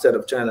up instead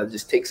of trying to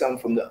just take something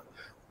from the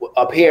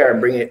up here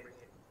and bring it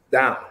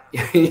down.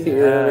 You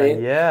know what I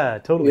mean? Yeah,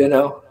 totally.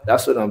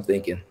 That's what I'm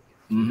thinking.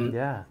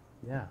 Yeah,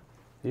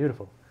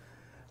 beautiful.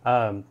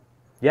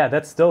 Yeah,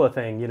 that's still a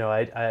thing.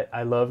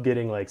 I love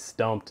getting like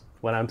stumped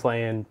when I'm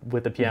playing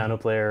with a piano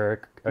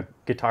player or a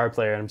guitar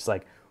player, and I'm just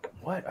like,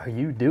 what are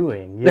you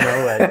doing?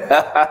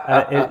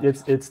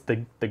 It's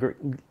the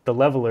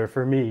leveler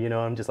for me.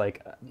 I'm just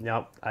like,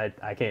 no,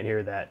 I can't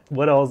hear that.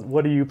 What else?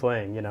 What are you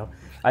playing?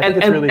 I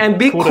think it's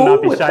really cool to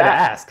not be shy to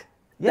ask.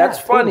 Yeah, that's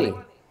funny.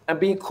 And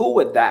being cool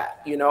with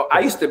that. I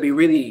used to be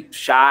really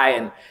shy,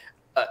 and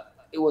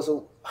it was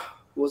a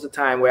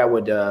time where I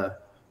would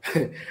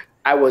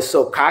I was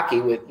so cocky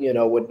with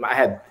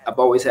I've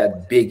always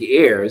had big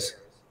ears,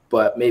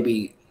 but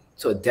maybe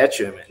to a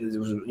detriment. It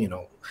was, you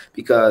know,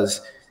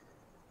 because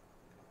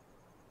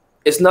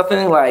it's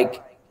nothing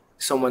like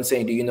someone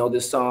saying, "Do you know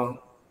this song?"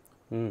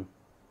 And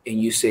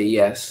you say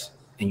yes,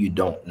 and you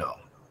don't know.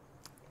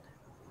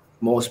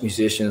 Most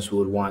musicians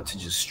would want to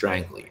just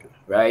strangle you,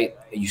 right?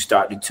 And you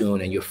start the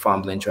tune and you're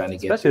fumbling trying to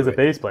get, especially as a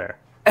bass player.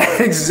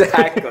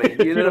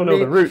 Exactly. You don't know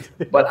the root.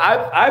 But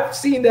I've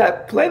seen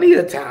that plenty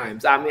of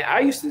times. I mean, I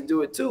used to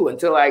do it too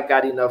until I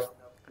got enough,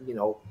 you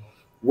know,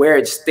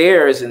 weird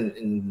stares and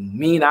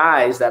mean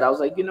eyes that I was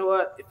like, you know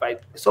what?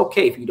 It's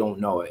okay if you don't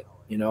know it.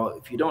 You know,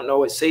 if you don't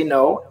know it, say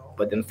no,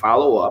 but then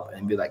follow up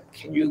and be like,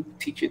 can you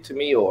teach it to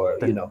me? Or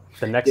the, you know,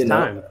 the next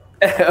time.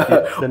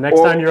 The next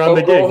time you're on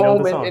the gig, go home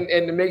know the song.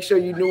 and make sure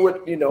you knew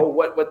what, you know,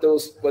 what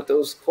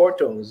those chord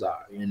tones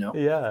are, you know.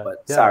 Yeah.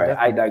 But yeah, sorry,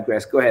 definitely. I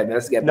digress. Go ahead, man.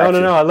 Let's get back.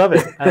 No, I love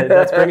it.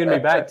 That's bringing me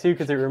back too,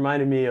 because it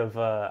reminded me of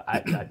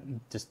I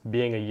just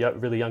being a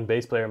really young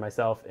bass player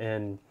myself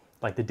in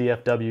like the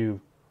DFW,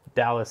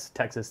 Dallas,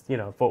 Texas, you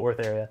know, Fort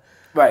Worth area.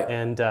 Right.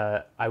 And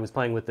I was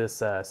playing with this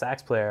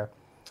sax player,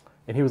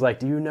 and he was like,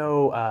 "Do you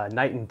know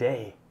Night and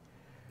Day?"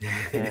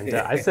 And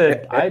I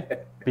said,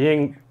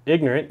 being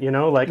ignorant, you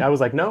know, like I was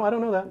like, "No, I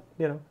don't know that,"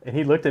 you know. And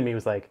he looked at me, and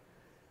was like,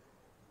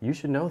 "You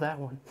should know that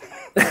one.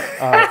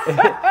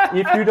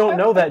 If you don't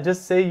know that,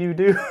 just say you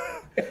do,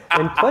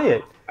 and play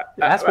it.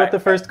 Ask what the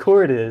first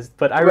chord is."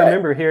 But I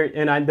remember here,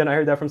 and then I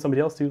heard that from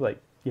somebody else too. Like,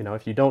 you know,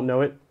 if you don't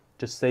know it,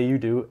 just say you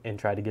do and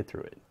try to get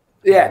through it.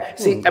 Yeah.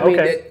 See, I mean,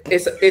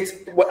 it's.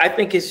 I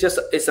think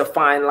it's a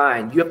fine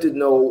line. You have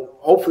to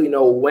hopefully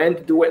know when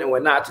to do it and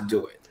when not to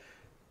do it.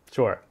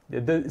 Sure.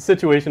 The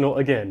situational,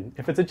 again,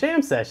 if it's a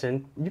jam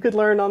session, you could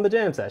learn on the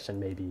jam session,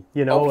 maybe,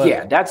 you know. Oh,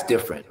 yeah, that's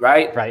different,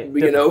 right? Right.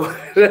 You know,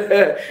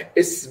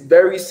 it's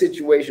very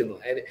situational,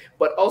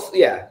 but also,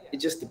 yeah,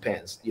 it just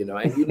depends, you know.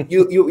 And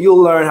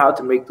you'll learn how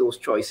to make those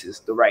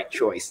choices, the right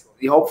choice,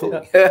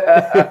 hopefully.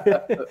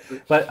 Yeah.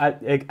 But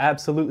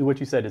absolutely,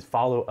 what you said is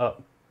follow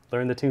up.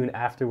 Learn the tune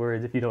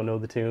afterwards if you don't know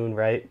the tune,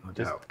 right? No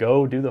just doubt.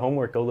 Go do the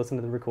homework. Go listen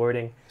to the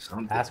recording.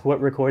 Ask what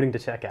recording to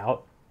check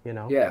out. You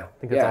know, yeah, I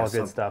think that's all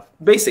good stuff.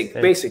 Basic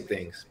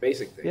things.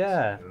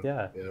 Yeah, you know,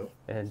 yeah. You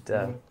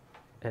know?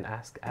 And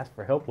ask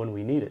for help when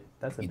we need it.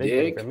 That's a big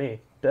thing for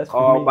me.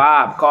 Call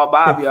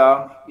Bob,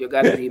 y'all. You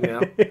got an email.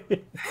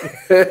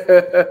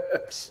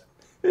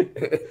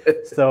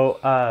 So,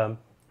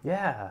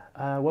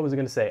 what was I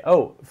going to say?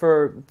 Oh,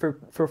 for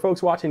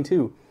folks watching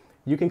too,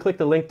 you can click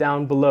the link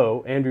down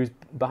below. Andrew's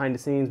behind the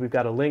scenes. We've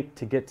got a link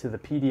to get to the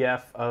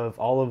PDF of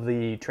all of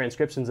the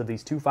transcriptions of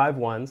these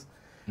 251s.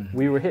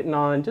 We were hitting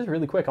on, just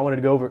really quick, I wanted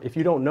to go over, if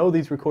you don't know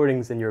these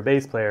recordings and you're a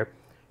bass player,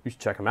 you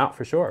should check them out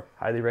for sure.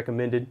 Highly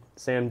recommended.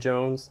 Sam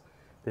Jones.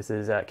 This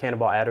is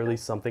Cannonball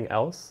Adderley's Something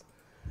Else.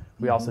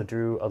 We also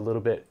drew a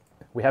little bit,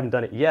 we haven't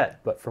done it yet,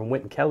 but from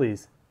Wynton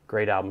Kelly's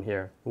great album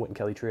here, Wynton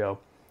Kelly Trio,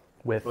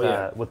 with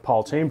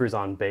Paul Chambers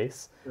on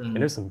bass. And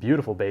there's some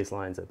beautiful bass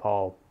lines that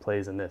Paul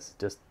plays in this.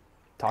 Just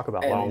talk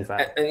about long,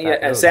 fat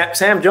and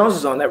Sam Jones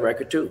is on that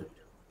record too.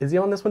 Is he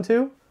on this one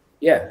too?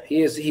 Yeah,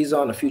 he is. He's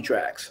on a few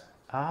tracks.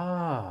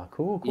 Ah,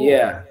 cool.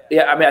 Yeah.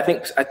 I mean,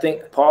 I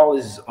think Paul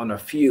is on a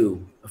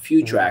few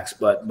tracks,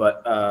 but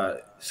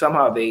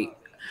somehow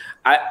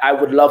I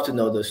would love to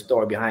know the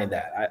story behind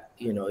that.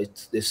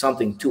 There's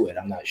something to it.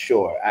 I'm not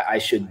sure. I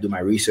should do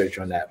my research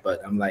on that,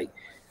 but I'm like,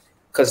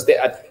 because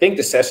I think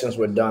the sessions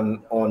were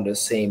done on the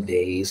same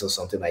days or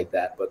something like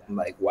that. But I'm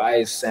like, why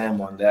is Sam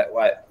on that?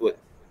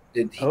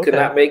 Did he could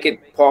not make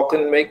it? Paul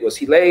couldn't make. Was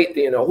he late?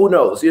 Who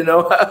knows?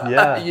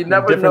 Yeah, you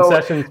never different know.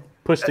 Sessions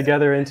pushed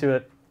together into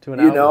it. To an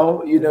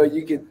album. You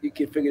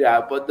can figure it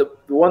out. But the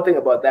one thing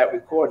about that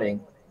recording,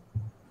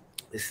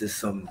 this is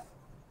some,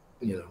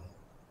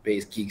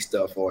 bass geek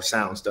stuff or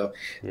sound stuff,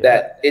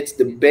 that it's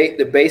the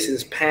bass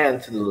is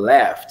panned to the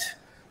left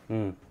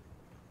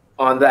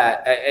on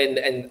that,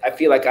 and I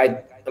feel like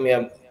a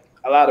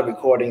lot of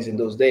recordings in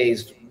those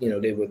days,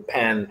 they would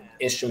pan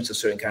instruments a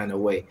certain kind of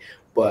way,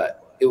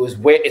 but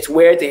it's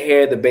weird to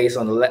hear the bass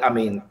on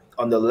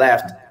the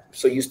left.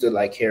 So used to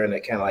like hearing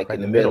it kind of like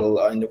in the middle,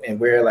 and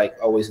we're like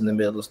always in the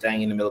middle,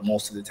 staying in the middle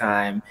most of the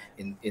time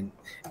in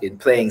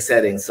playing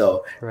settings.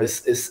 So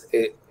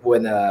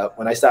when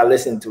I started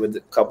listening to it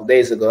a couple of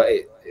days ago,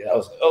 I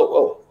was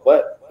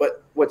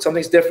what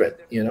something's different,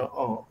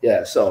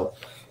 So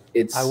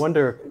it's. I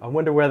wonder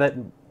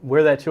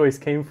where that choice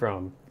came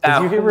from.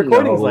 Because you hear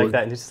recordings like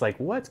that, and it's just like,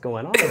 what's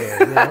going on here?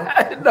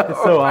 It's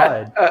so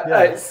odd.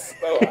 Yeah. It's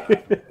so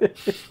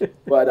odd.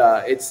 But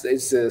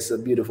it's a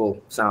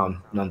beautiful sound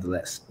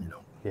nonetheless.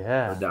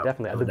 Yeah,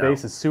 definitely. The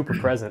bass is super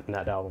present in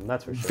that album.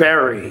 That's for sure.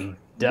 Very.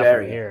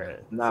 Hear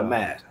it. I'm not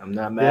mad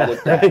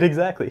at that. Right,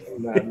 exactly.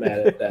 I'm not mad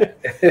at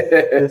that.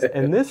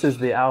 This is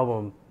the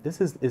album.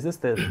 This is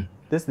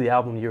the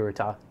album you were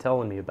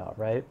telling me about,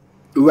 right?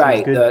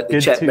 Right. The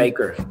Chet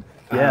Baker.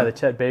 Yeah, the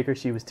Chet Baker.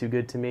 She Was Too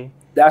Good to Me.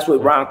 That's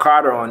with Ron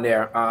Carter on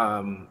there.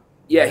 Ron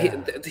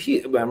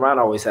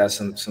always has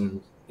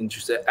some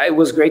interesting. It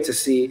was great to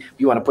see.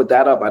 You want to put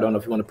that up? I don't know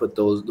if you want to put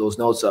those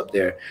notes up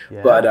there,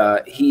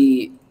 but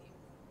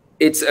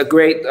it's a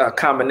great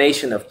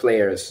combination of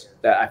players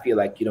that I feel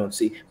like you don't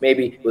see.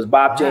 Maybe it was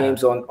Bob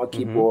James on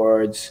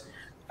keyboards,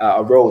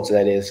 Rhodes,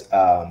 that is.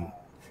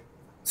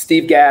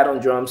 Steve Gadd on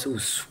drums,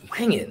 who's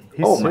swinging.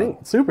 He's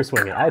super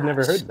swinging. I had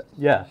never heard that.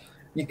 Yeah.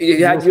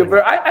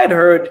 I'd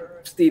heard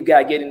Steve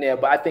Gadd get in there,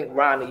 but I think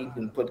Ron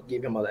even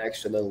give him an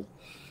extra little,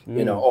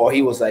 you know, or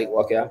he was like,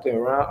 okay, I'm playing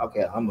around.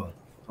 Okay, I'm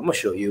gonna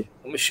show you.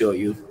 I'm gonna show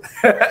you.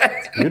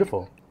 It's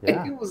beautiful.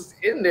 Yeah. He was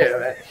in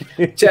there,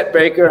 man. Chet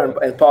Baker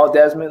and Paul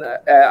Desmond.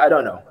 I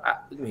don't know.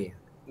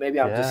 Maybe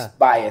I'm just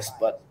biased,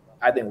 but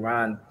I think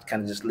Ron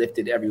kind of just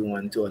lifted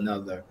everyone to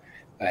another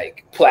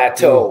like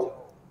plateau.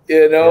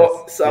 You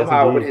know,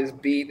 somehow with his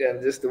beat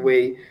and just the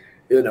way,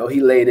 you know, he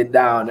laid it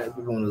down.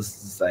 Everyone was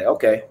just like,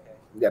 okay,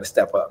 we got to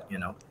step up, you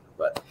know.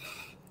 But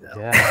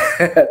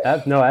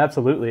no,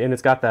 absolutely, and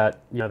it's got that,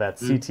 you know, that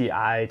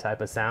CTI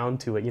type of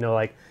sound to it. You know,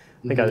 like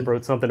I think I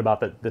wrote something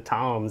about the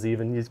toms.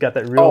 Even he's got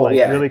that real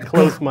really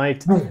close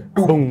mic, boom,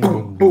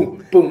 boom,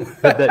 boom, boom.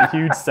 That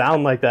huge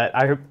sound like that.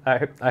 I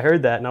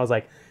heard that and I was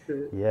like,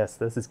 yes,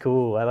 this is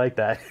cool. I like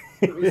that.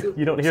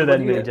 You don't hear that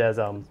in many jazz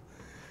albums.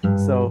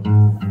 So.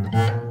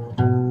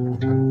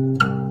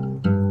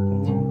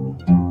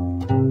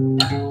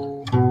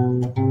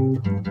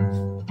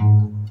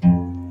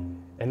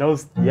 And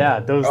those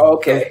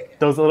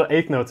little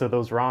eighth notes are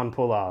those Ron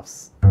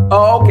pull-offs.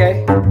 Oh,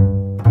 okay.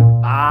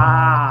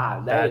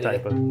 That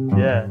type of,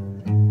 yeah.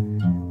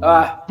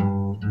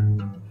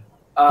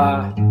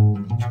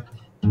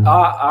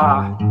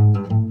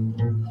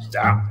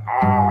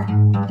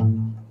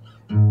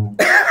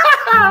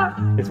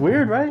 It's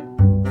weird, right?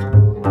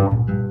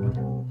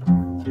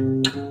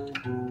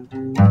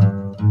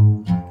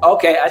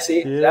 Okay, I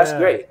see. Yeah. That's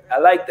great. I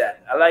like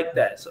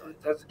that. So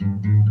that's.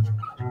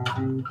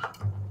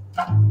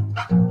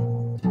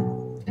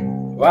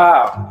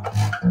 Wow.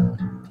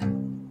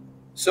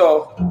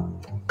 So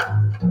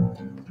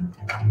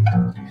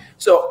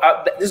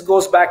this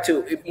goes back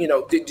to, you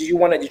know, do you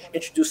want to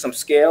introduce some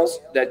scales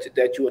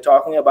that you were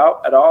talking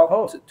about at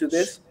all to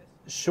this?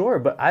 Sure,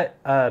 but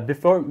I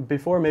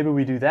before maybe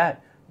we do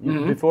that,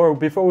 before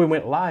we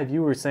went live,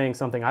 you were saying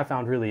something I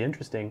found really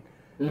interesting.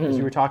 As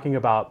you were talking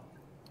about,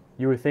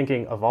 you were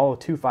thinking of all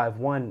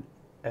 251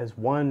 as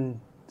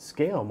one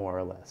scale, more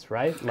or less,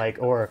 right? Like,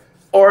 or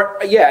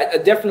yeah,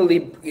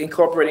 definitely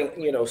incorporating,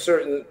 you know,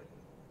 certain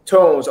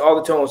tones, all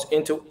the tones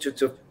into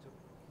to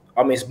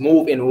almost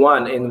move in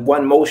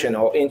one motion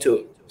or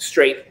into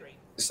straight.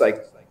 It's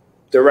like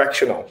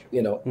directional,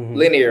 you know,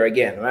 linear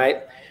again,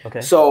 right?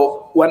 Okay.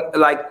 So when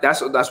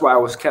that's why I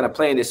was kind of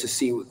playing this to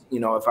see, you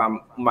know, if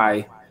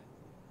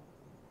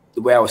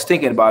the way I was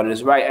thinking about it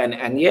is right,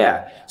 and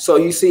yeah. So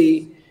you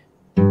see.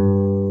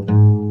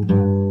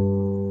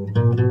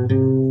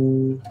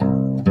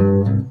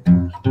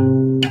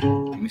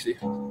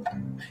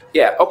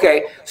 Yeah.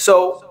 Okay.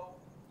 So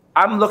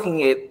I'm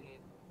looking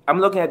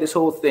at this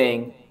whole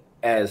thing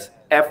as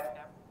F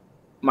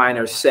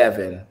minor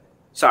 7.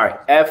 Sorry,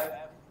 F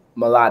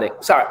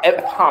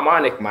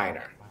harmonic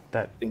minor.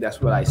 I think that's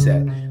what I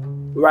said.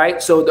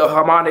 Right. So the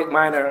harmonic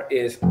minor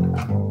is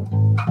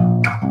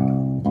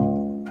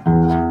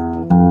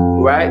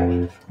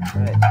right.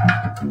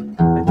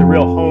 Like the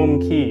real home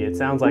key. It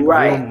sounds like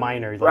real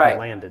minor, like it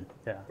landed.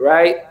 Yeah.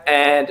 Right.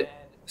 And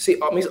see,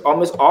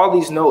 almost all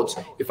these notes,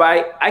 if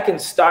I can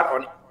start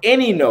on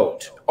any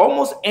note,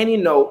 almost any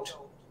note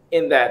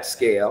in that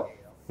scale,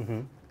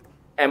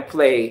 and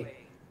play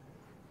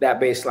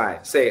that bass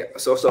line. Say,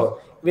 so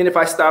even if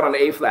I start on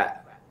the A flat.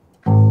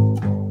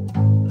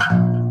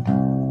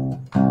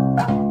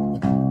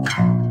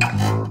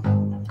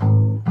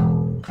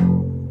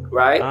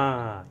 Right?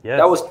 Yes.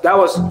 That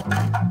was,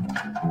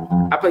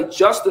 I played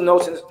just the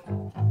notes.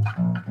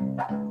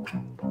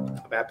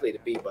 I played the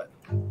B, but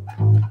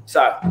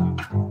sorry.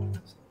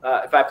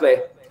 If I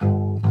play,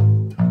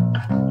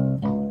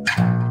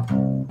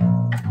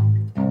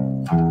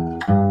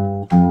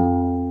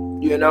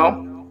 you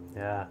know,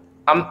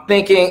 I'm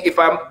thinking, if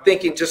I'm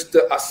thinking just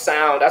a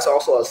sound, that's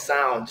also a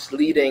sound, just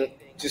leading,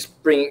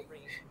 just bring,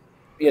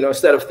 you know,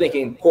 instead of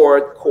thinking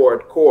chord,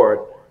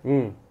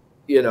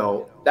 you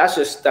know, that's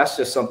just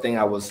something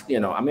I was, you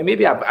know, I mean,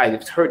 maybe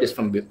I've heard this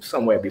from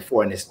somewhere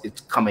before, and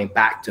it's coming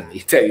back to me,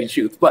 to tell you the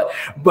truth, but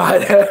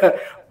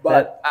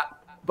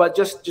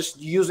just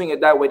using it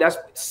that way,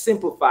 that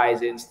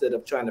simplifies it instead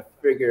of trying to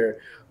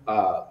figure,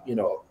 you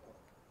know,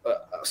 a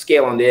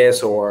scale on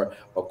this or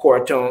a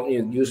chord tone,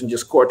 you know, using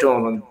just chord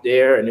tone on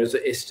there, and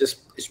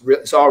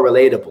it's all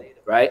relatable,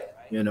 right?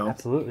 You know,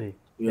 absolutely.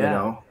 You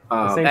know,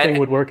 the same thing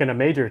would work in a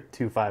major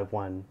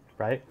 251,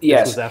 right?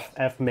 Yes, this was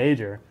F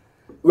major.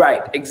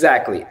 Right,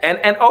 exactly,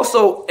 and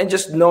also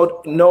just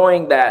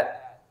knowing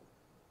that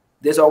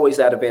there's always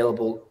that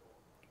available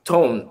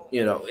tone,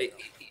 you know.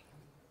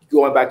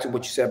 Going back to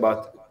what you said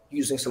about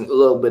using a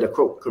little bit of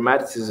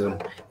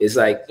chromaticism is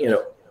like, you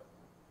know,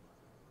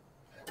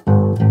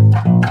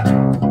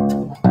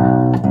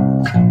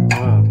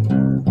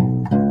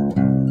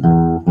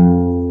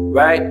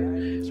 right?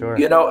 Sure.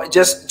 You know,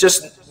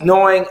 just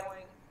knowing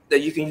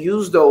that you can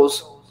use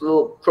those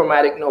little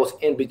chromatic notes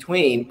in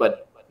between,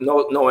 but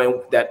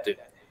knowing that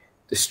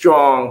the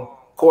strong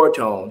chord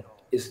tone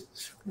is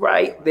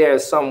right there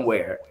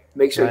somewhere.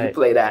 Make sure you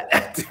play that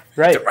at the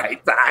right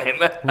time.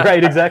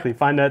 Right, exactly.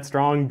 Find that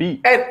strong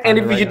beat. And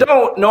if you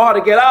don't know how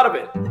to get out of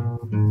it,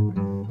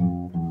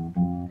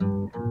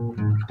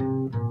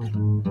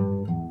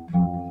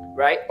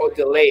 right? Or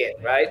delay it,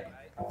 right?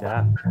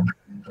 Yeah.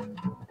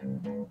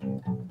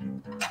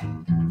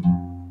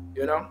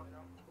 You know?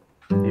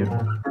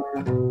 Beautiful.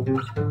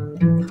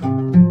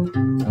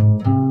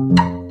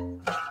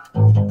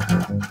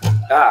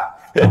 Ah.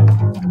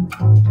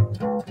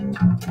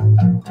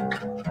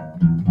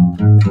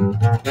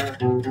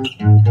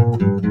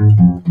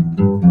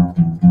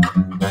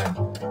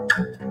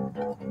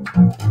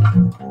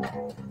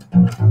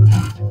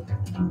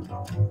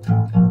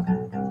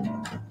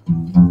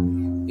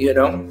 You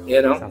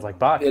know. Sounds like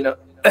Bach. You know.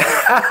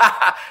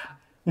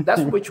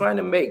 That's what we're trying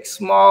to make.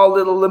 Small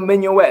little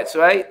minuets,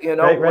 right? You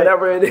know,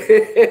 whatever it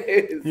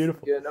is.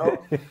 Beautiful. You know.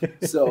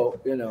 So,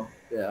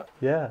 yeah.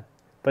 Yeah.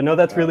 But no,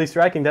 that's really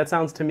striking. That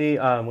sounds to me,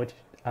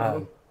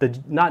 the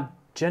not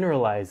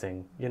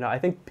generalizing. I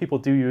think people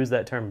do use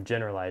that term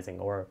generalizing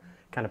or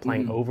kind of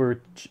playing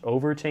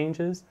over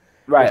changes,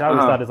 right? Which I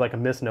always thought is like a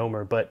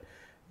misnomer. But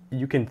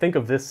you can think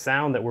of this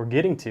sound that we're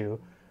getting to,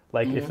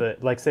 like if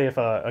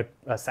a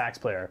sax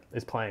player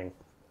is playing,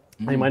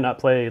 they might not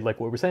play like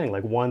what we're saying,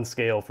 like one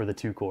scale for the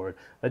 2 chord,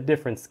 a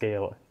different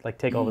scale, like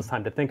take all this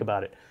time to think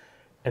about it,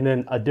 and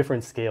then a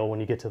different scale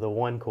when you get to the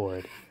 1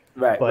 chord.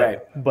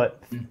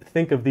 But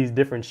think of these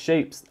different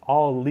shapes,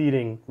 all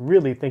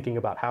really thinking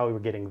about how we were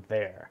getting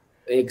there.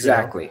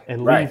 Exactly.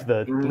 And leave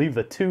the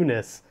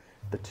two-ness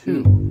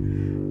to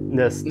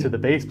the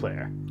bass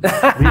player.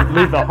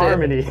 leave the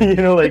harmony,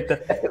 leave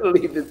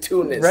the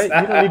two-ness. Right?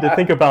 You don't need to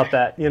think about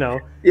that,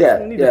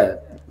 Yeah.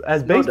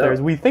 As bass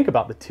players, we think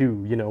about the 2,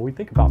 we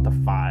think about the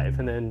 5,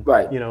 and then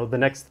the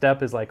next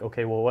step is like,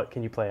 okay, well, what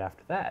can you play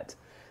after that?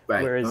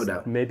 Right. Whereas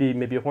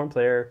maybe a horn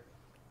player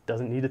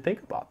doesn't need to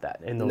think about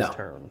that in those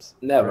terms.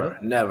 Never.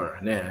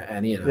 Yeah.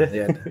 And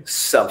they're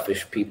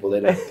selfish people. They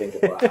don't think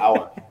about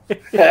our.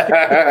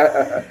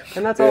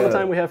 And that's all the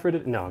time we have for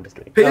today. No, I'm just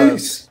kidding.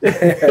 Peace.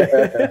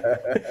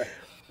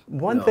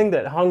 One thing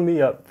that hung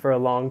me up for a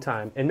long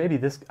time, and maybe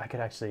this I could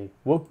actually,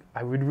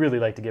 I would really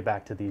like to get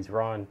back to these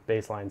Ron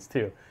bass lines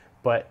too,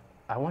 but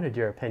I wanted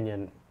your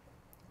opinion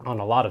on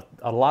a lot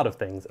of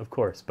things, of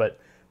course, but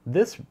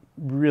this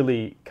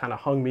really kind of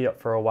hung me up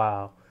for a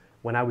while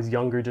when I was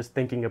younger, just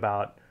thinking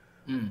about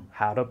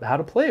how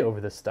to play over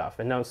this stuff.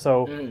 And now,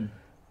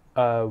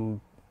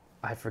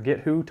 I forget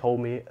who told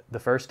me the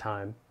first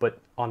time, but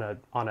on a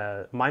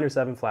minor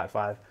 7 flat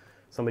 5,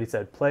 somebody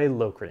said play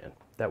Locrian.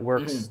 That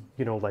works,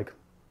 like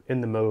in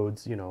the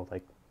modes,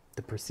 like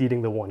the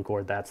preceding the 1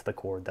 chord, that's the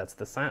chord, that's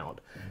the sound.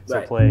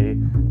 So play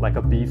like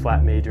a B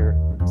flat major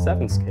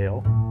 7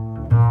 scale,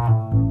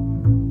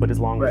 but as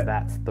long as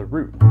that's the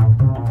root.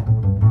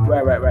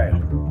 Right.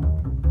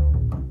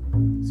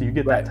 So you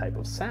get that type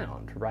of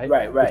sound, right?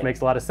 Right. Which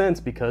makes a lot of sense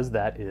because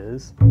that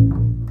is,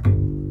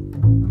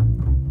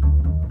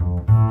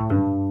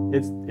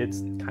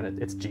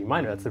 it's G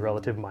minor. That's the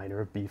relative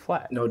minor of B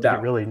flat. No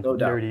doubt. Really no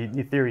doubt.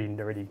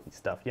 nerdy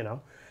stuff, And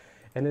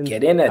then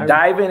get in and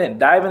dive in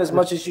as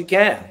much as you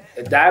can.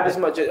 Dive as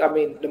much.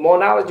 The more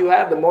knowledge you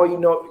have, the more you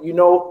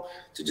know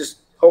to just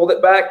hold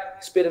it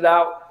back, spit it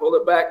out, hold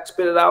it back,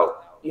 spit it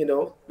out.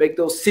 Make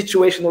those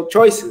situational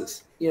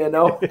choices.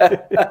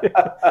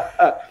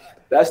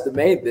 That's the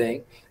main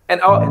thing.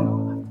 And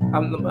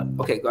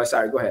okay, go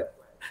ahead.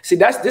 See,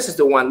 this is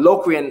the one,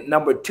 Locrian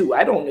number 2.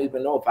 I don't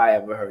even know if I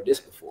ever heard this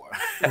before.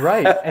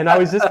 Right, and I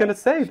was just gonna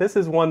say this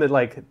is one that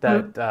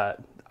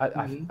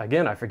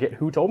again, I forget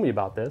who told me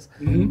about this,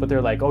 but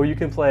they're like, oh, you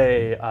can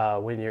play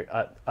when you're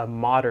a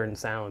modern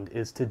sound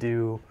is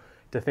to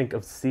think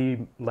of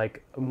C,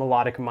 like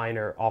melodic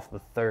minor off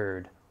the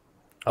 3rd.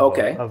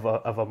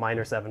 Of a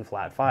minor 7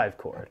 flat 5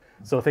 chord.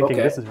 So thinking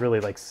this is really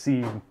like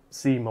C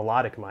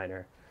melodic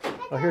minor.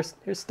 Oh, here's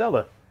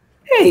Stella.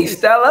 Hey,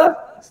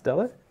 Stella.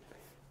 Stella?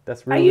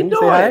 That's Reuben. How you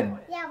doing? Say hi?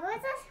 Yeah, we're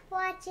just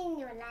watching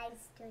your live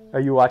stream. Are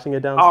you watching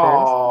it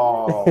downstairs?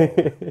 Oh,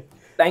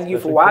 thank you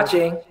for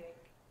watching.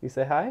 You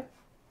say hi?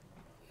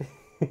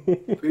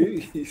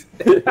 Peace.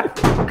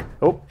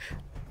 Oh.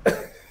 We'll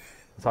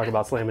talk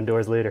about slamming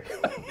doors later.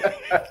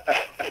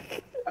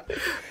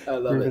 I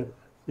love it.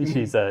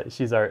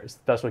 She's our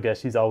special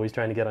guest. She's always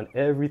trying to get on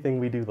everything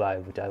we do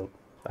live, which I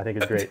think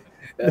is great.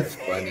 That's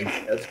funny.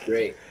 That's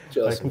great.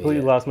 I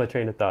completely lost my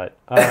train of thought.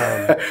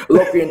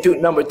 Locrian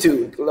number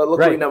 2.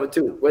 Locrian number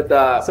 2. With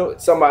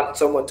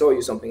someone told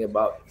you something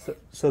about.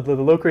 So the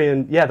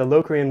Locrian, the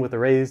Locrian with the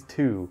raised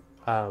 2,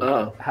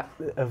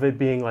 of it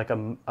being like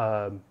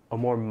a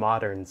more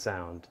modern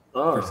sound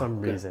for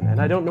some reason, and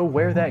I don't know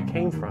where that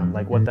came from.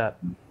 Like what that.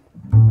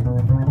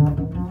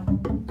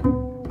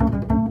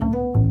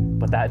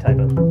 But that type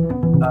of,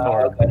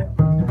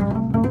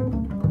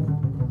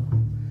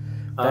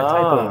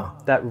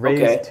 that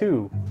raised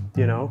 2,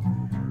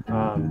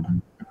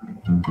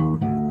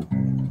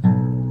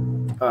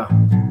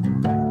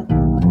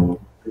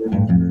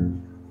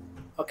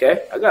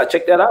 Okay, I gotta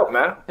check that out,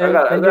 man.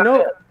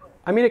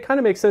 I mean, it kind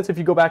of makes sense if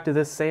you go back to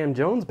this Sam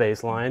Jones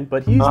bass line,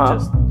 but he's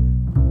just,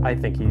 I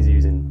think he's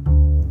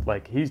using,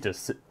 like, he's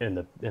just in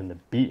the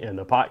beat in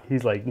the pot.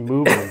 He's like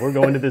moving. We're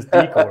going to this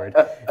D chord.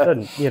 It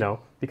doesn't, you know,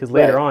 because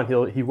later on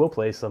he will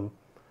play some.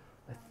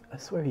 I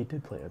swear he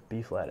did play a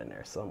B flat in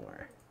there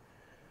somewhere.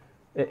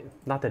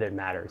 Not that it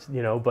matters,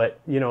 you know,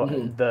 but you know,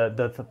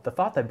 the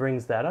thought that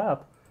brings that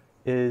up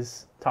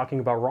is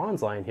talking about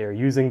Ron's line here,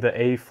 using the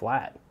A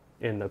flat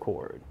in the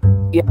chord.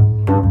 Yeah.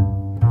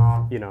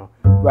 You know.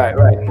 Right.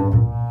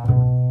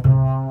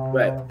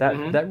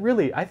 That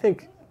really, I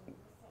think,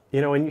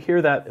 you know, and you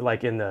hear that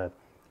like in the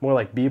more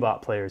like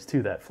bebop players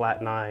too, that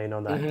flat 9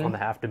 on the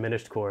half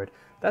diminished chord.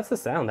 That's the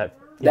sound that.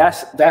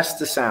 That's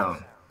the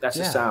sound. That's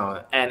the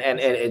sound, and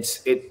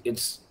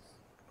it's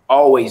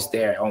always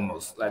there,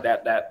 almost like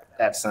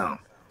that sound.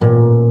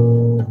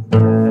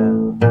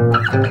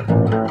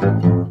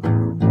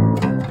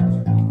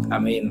 I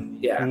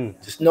mean,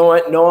 just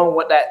knowing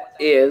what that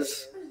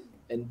is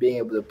and being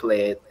able to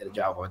play it at a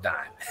job or a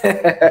dime.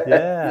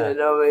 Yeah. You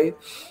know what I mean?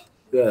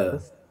 Yeah.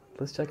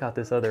 Let's check out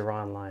this other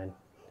Ron line.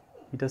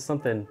 He does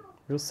something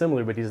real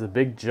similar, but he does a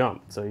big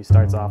jump. So he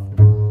starts off.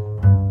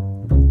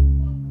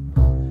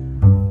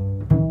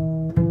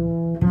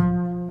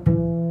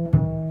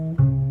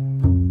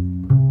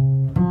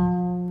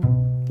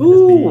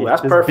 Ooh,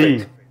 that's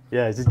perfect. B.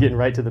 Yeah, he's just getting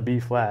right to the B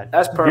flat.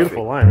 That's perfect.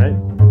 Beautiful line, right?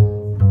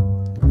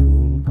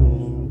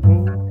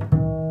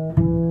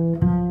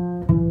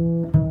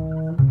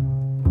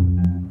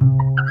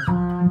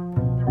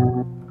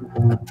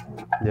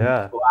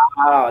 Yeah.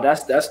 Wow,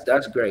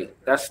 that's great.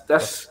 That's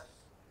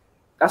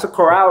a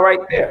chorale right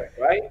there,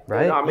 right?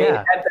 Right. You know, I mean,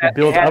 yeah.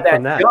 it had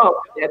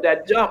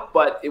that jump,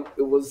 but it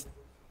was,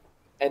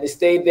 and it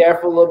stayed there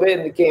for a little bit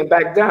and it came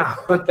back down.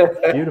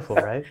 Beautiful,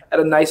 right?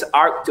 Had a nice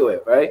arc to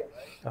it, right?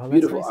 Oh,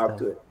 beautiful nice arc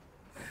to it.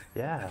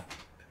 Yeah.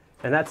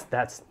 And that's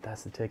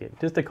the ticket.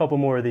 Just a couple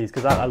more of these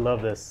because I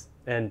love this,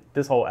 and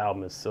this whole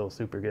album is so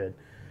super good.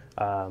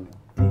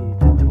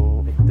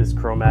 This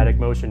chromatic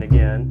motion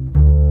again.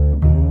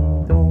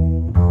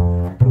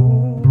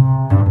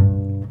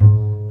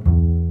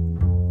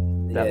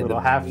 That little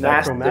half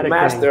that chromatic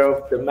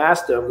the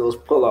master of those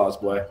pull-offs,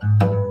 boy.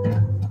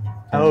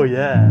 Oh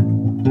yeah.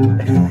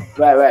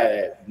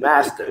 Right.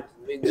 Master.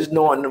 Just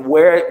knowing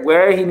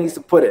where he needs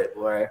to put it,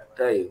 boy. I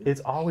tell you.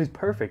 It's always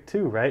perfect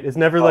too, right? It's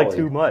never like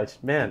too much,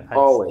 man.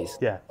 Always.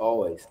 Yeah.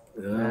 Always.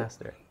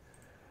 Master.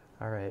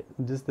 All right,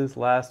 just this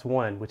last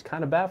one, which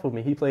kind of baffled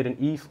me. He played an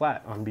E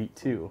flat on beat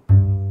 2.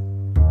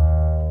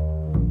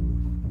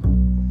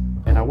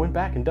 And I went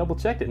back and double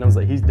checked it, and I was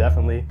like, he's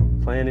definitely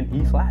playing an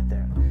E flat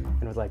there.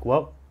 And I was like,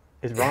 well,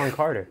 it's Ron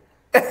Carter.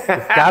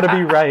 It's got to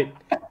be right.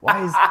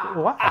 Why?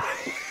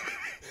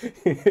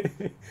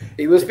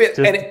 He was fit.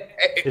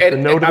 It's the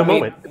note of the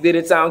moment. Did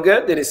it sound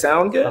good? Did it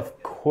sound good?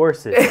 Of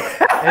course it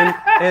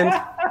did.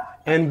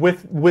 and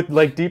with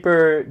like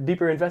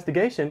deeper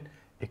investigation,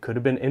 it could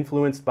have been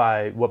influenced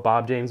by what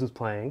Bob James was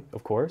playing,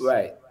 of course.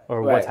 Right.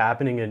 Or what's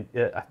happening in,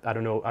 I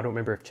don't know. I don't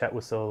remember if Chet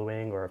was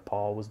soloing or if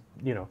Paul was,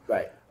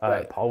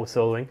 Paul was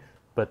soloing.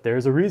 But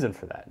there's a reason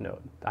for that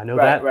note. I know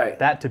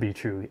that to be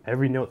true.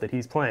 Every note that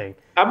he's playing.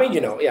 I mean,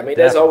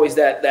 there's always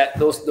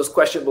those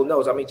questionable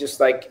notes. I mean,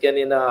 just like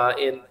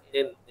in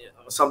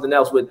something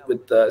else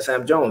with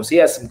Sam Jones, he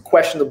has some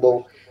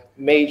questionable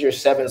major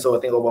sevenths or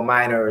I think over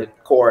minor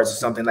chords or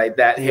something like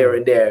that here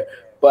and there.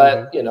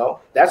 But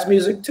that's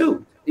music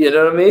too. You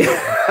know what I mean?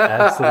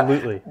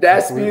 Absolutely.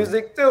 That's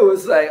music too.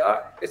 It's like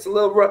it's a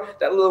little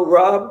that little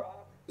rub.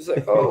 It's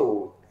like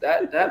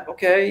that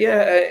okay,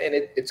 yeah, and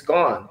it's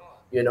gone.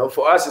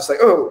 For us, it's like,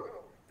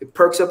 it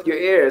perks up your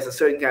ears a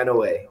certain kind of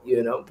way,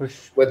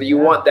 Whether you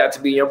want that to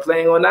be your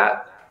playing or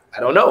not, I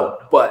don't know,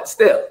 but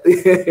still.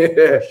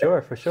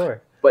 For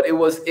sure. But it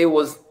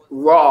was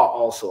raw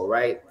also,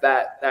 right?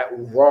 That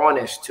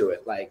rawness to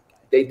it. Like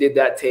they did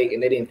that take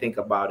and they didn't think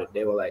about it.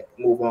 They were like,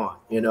 move on,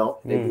 They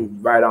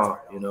moved right on,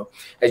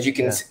 As you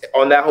can see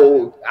on that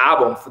whole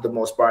album, for the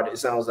most part, it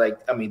sounds like,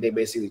 they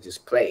basically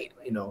just played,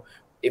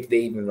 If they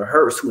even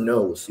rehearse, who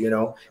knows,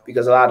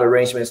 Because a lot of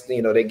arrangements,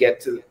 they get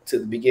to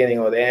the beginning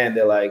or the end,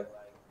 they're like,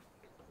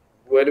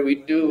 what do we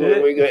do? Where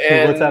are we going to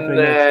end?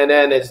 And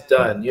then it's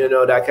done,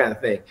 that kind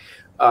of thing.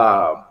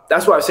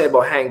 That's what I said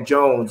about Hank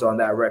Jones on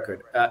that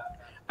record.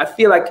 I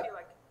feel like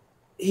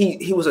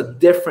he was a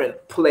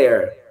different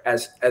player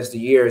as the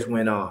years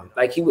went on.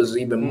 Like he was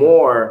even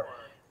more,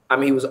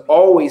 he was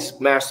always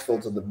masterful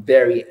to the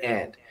very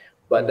end,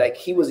 but like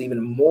he was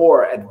even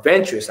more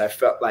adventurous. I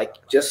felt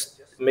like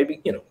just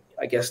maybe,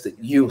 I guess the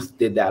youth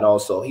did that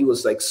also. He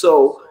was like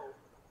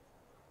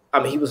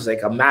he was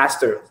like a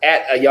master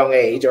at a young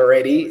age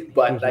already,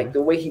 but like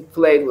the way he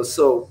played was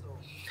so.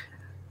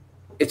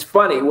 It's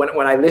funny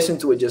when I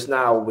listened to it just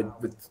now with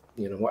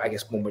I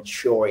guess more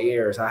mature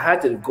ears. I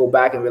had to go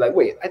back and be like,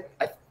 wait,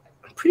 I'm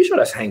pretty sure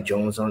that's Hank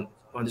Jones on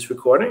this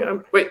recording.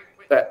 Let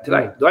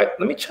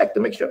me check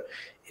to make sure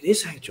it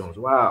is Hank Jones.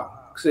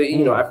 Wow. So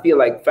I feel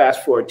like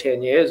fast forward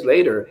 10 years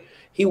later,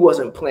 he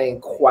wasn't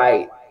playing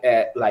quite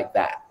like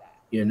that.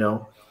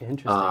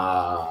 Interesting.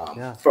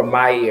 Yeah. From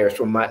my ears,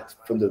 from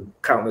the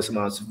countless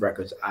amounts of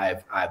records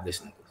I've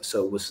listened to.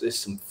 So it was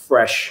just some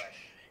fresh.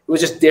 It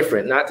was just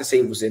different. Not to say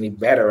it was any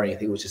better or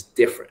anything. It was just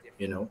different,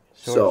 you know.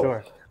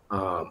 Sure.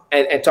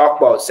 And talk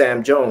about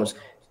Sam Jones.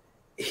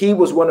 He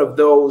was one of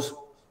those.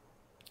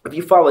 If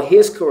you follow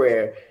his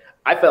career,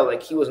 I felt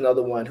like he was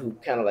another one who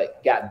kind of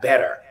like got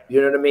better.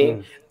 You know what I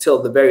mean?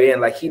 Till the very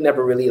end. Like he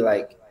never really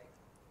like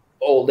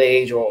old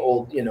age or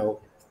old, you know,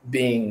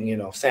 being, you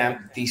know,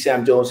 Sam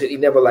Jones. He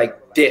never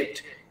like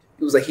dipped.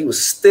 It was like he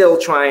was still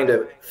trying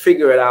to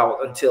figure it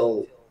out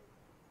until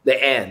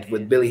the end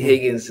with Billy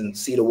Higgins and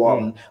Cedar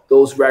Walton.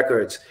 Those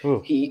records.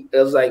 It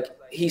was like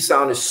he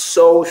sounded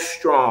so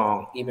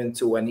strong even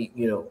to when he,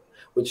 you know,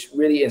 which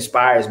really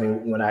inspires me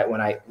when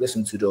I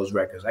listen to those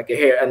records. I could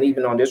hear, and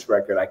even on this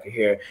record, I could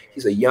hear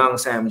he's a young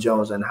Sam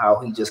Jones and how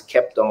he just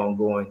kept on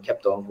going.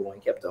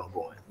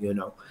 You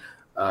know,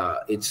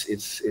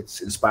 it's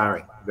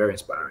inspiring, very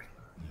inspiring.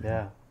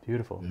 Yeah,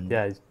 beautiful.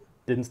 Yeah, he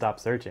didn't stop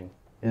searching.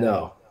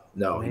 Yeah.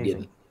 No,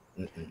 Amazing.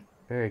 he didn't.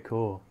 Very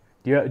cool.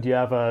 Do you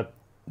have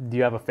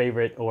a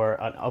favorite or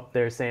an up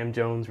there Sam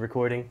Jones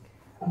recording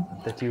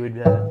that you would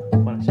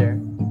want to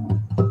share?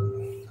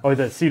 Or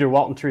the Cedar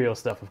Walton Trio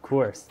stuff, of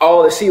course.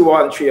 Oh, the Cedar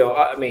Walton Trio.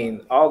 I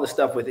mean, all the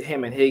stuff with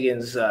him and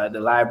Higgins, the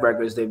live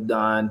records they've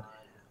done,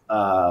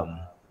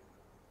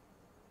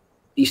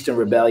 Eastern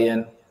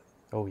Rebellion,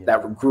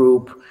 that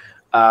group.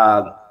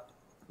 But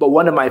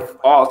one of my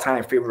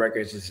all-time favorite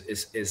records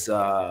is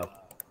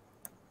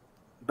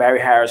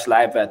Barry Harris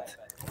live at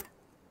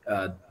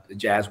the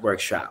Jazz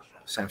Workshop,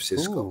 San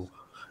Francisco.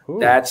 Ooh.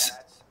 That's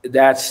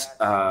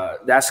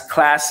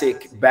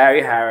classic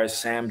Barry Harris,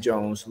 Sam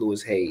Jones,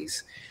 Louis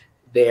Hayes.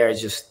 They're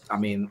just, I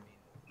mean,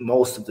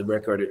 most of the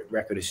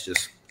record is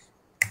just,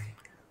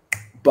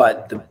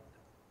 but the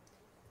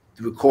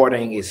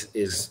recording is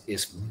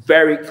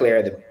very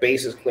clear. The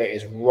bass is clear.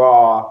 It's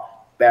raw.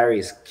 Barry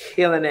is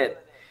killing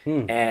it,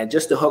 and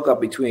just the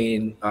hookup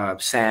between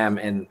Sam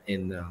and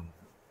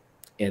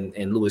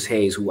Louis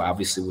Hayes, who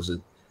obviously was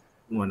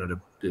one of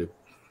the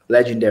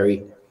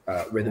legendary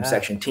rhythm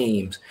section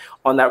teams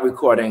on that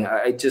recording.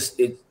 I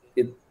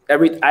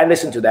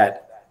listen to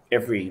that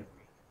every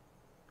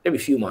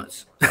few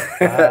months.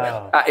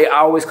 Wow. I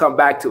always come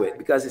back to it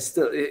because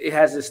it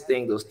has this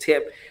thing, those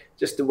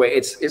just the way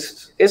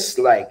it's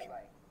like,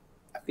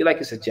 I feel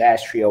like it's a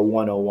jazz trio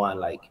 101.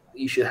 Like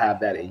you should have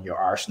that in your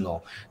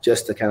arsenal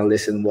just to kind of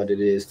listen what it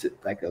is to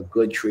like a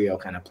good trio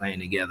kind of playing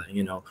together,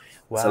 you know.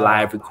 Wow. It's a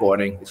live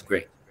recording. It's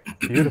great.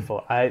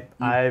 Beautiful.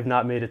 I've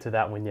not made it to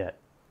that one yet.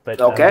 But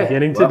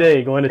beginning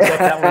today, going to check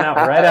that one out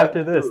right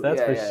after this.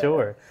 That's for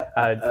sure.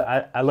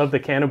 I love the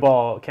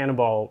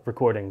Cannonball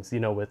recordings, you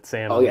know, with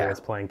Sam and Harris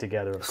playing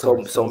together.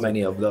 So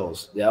many of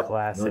those. Yep.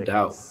 Classic. No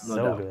doubt.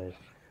 So good.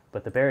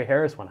 But the Barry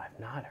Harris one, I've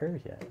not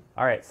heard yet.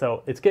 All right,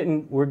 so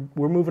we're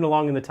moving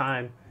along in the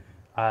time.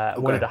 I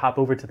wanted to hop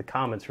over to the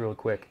comments real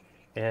quick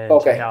and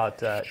check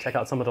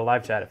out some of the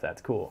live chat if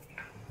that's cool.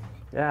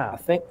 Yeah.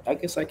 I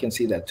guess I can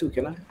see that too.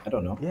 Can I? I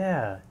don't know.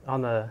 Yeah,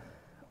 on the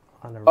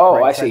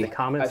right I side see of the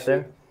comments I see.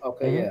 there.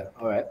 Okay, yeah,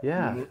 all right.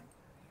 Yeah.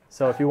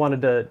 So if you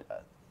wanted to,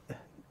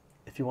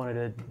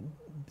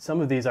 some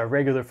of these are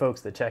regular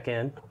folks that check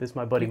in. This is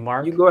my buddy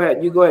Mark. You go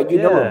ahead. You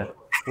know him.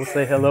 We'll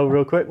say hello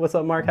real quick. What's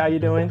up, Mark? How you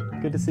doing?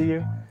 Good to see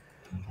you.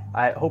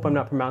 I hope I'm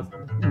not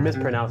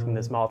mispronouncing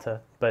this, Malta,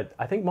 but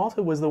I think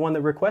Malta was the one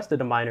that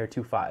requested a minor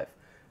 2/5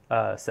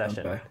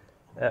 session. Okay.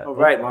 All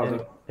right,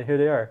 Malta. And here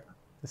they are.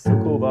 It's so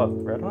cool,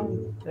 Bob. Right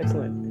on.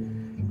 Excellent.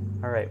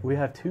 All right, we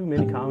have too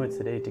many comments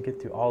today to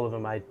get through all of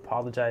them. I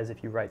apologize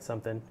if you write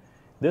something.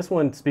 This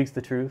one speaks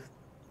the truth.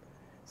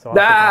 So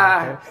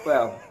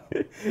well,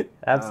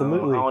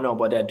 absolutely. I don't know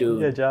about that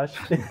dude. Yeah, Josh.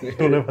 I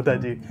don't know about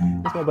that dude.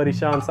 It's my buddy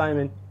Sean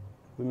Simon.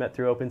 We met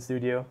through Open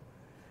Studio.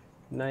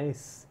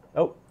 Nice.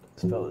 Oh,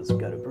 this fella's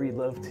got to breed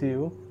love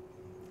too.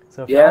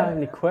 So if you have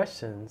any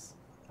questions,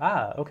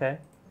 okay.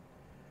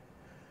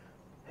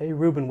 Hey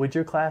Reuben, would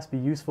your class be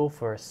useful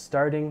for a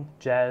starting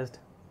jazz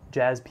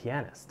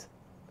pianist?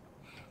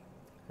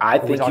 I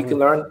think you can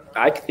learn.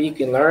 I think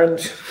you can learn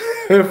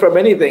from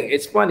anything.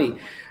 It's funny.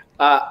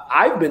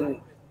 I've been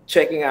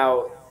checking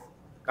out.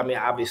 I mean,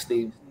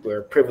 obviously,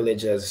 we're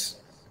privileged as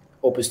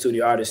Open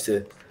Studio artists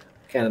to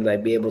kind of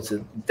like be able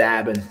to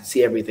dab and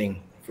see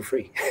everything for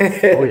free.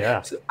 Oh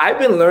yeah. So I've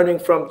been learning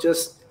from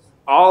just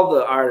all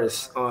the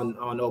artists on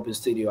Open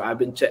Studio.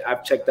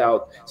 I've checked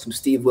out some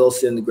Steve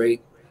Wilson, the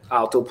great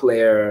alto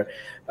player.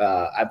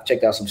 I've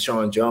checked out some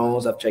Sean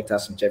Jones. I've checked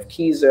out some Jeff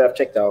Keezer. I've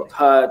checked out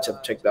Hutch.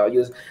 I've checked out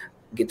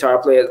guitar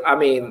players. I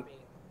mean,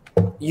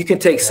 you can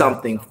take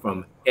something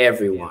from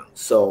everyone.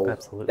 So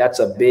absolutely. That's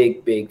a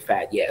big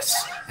fat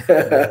yes.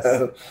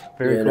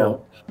 Very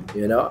cool.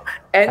 You know,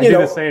 and I do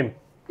the same.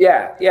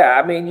 Yeah.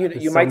 I mean,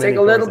 you might take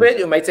a little bit,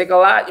 you might take a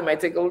lot, you might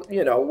take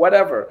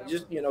whatever.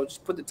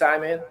 Just put the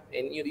time in,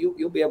 and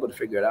you'll be able to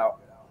figure it out.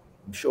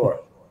 I'm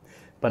sure.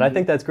 But I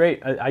think that's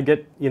great. I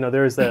get,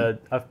 there's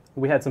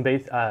we had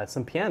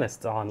some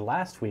pianists on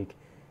last week,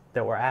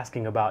 that we're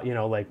asking about,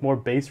 like more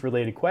bass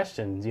related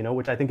questions,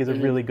 which I think is a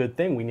really good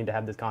thing. We need to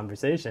have this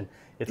conversation.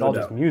 It's all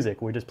just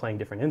music. We're just playing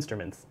different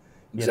instruments.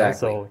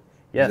 So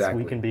yes,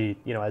 we can be,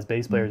 as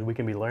bass players, we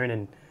can be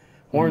learning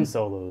horn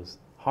solos,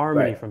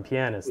 harmony from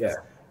pianists. Yeah.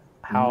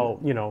 How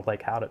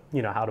like how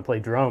to play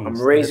drums.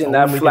 I'm raising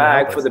that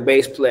flag for the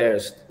bass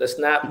players. Let's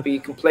not be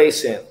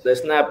complacent.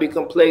 Let's not be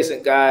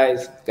complacent,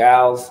 guys,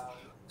 gals.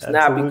 Let's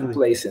not be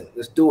complacent.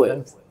 Let's do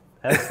it.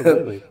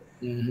 Absolutely.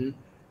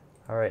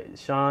 All right,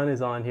 Sean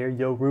is on here.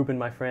 Yo, Reuben,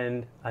 my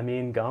friend.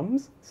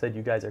 Gums said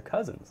you guys are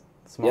cousins.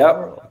 Small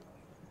world.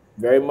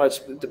 Very much.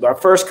 Our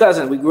first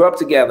cousins. We grew up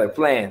together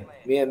playing.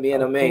 Me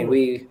and Amin. Cool.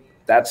 We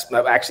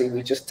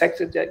just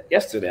texted that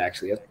yesterday.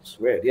 Actually, that's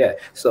weird. Yeah.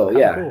 So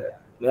cool.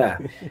 Yeah.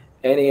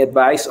 Any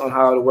advice on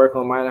how to work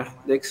on minor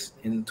licks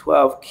in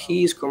 12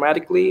 keys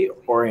chromatically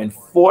or in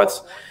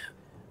fourths?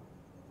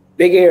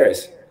 Big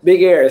ears.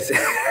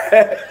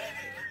 I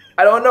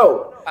don't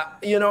know.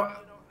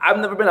 I've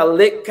never been a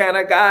lick kind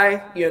of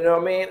guy. You know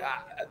what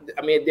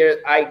I mean?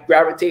 I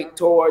gravitate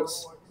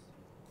towards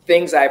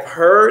things I've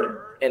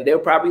heard, and they're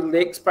probably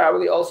licks.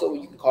 Probably also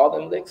you can call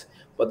them licks,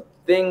 but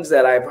things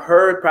that I've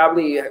heard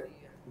probably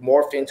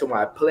morphed into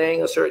my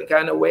playing a certain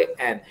kind of way.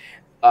 And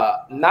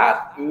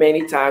not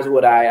many times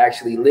would I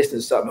actually listen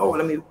to something. Oh,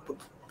 let me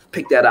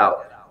pick that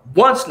out.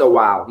 Once in a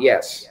while,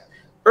 yes.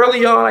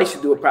 Early on, I used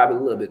to do it probably a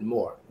little bit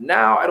more.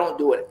 Now I don't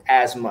do it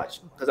as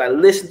much because I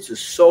listen to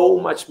so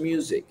much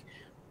music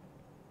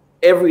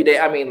every day.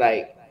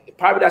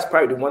 That's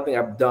probably the one thing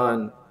I've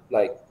done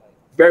like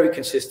very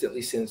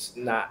consistently since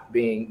not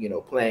being,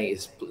 playing,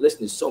 is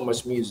listening to so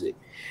much music,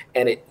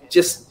 and it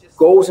just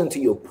goes into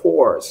your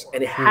pores,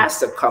 and it has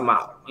to come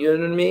out. You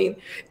know what I mean?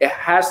 It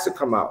has to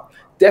come out.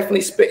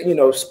 Definitely,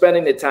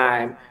 spending the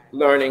time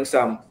learning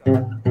some,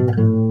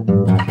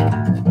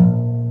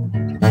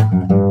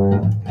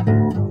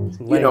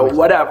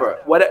 whatever.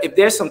 If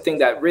there's something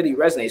that really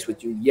resonates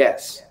with you,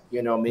 yes,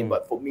 you know what I mean.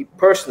 But for me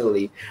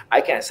personally,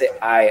 I can't say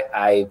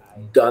I've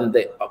done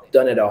it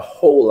a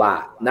whole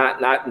lot.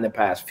 Not in the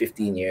past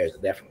 15 years,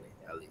 definitely,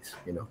 at least,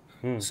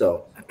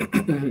 So.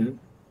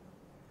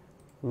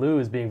 Lou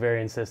is being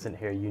very insistent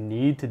here. You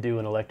need to do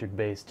an electric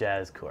bass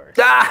jazz course.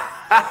 No,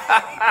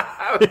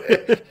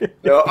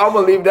 I'm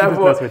gonna leave that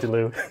for with you,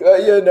 Lou.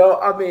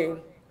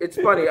 It's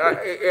funny.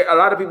 A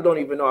lot of people don't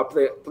even know I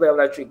play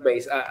electric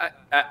bass.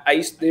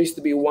 There used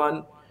to be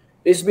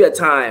a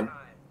time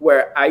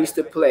where I used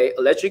to play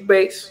electric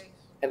bass,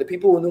 and the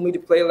people who knew me to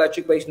play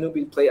electric bass knew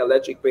me to play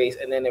electric bass,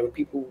 and then there were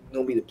people who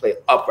knew me to play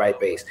upright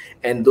bass,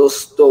 and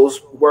those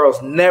worlds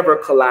never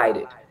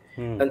collided.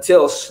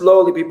 Until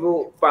slowly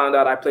people found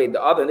out I played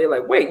the other, and they're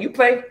like, "Wait, you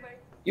play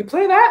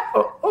that?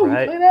 Oh,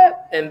 right. You play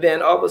that?" And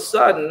then all of a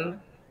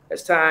sudden,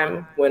 as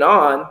time went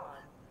on,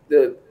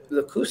 the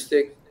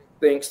acoustic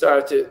thing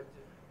started to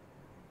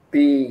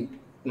be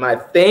my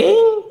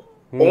thing.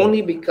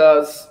 Only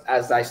because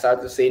as I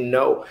started to say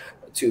no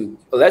to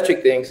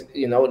electric things,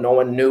 no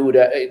one knew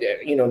that.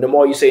 The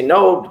more you say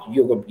no,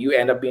 you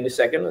end up being the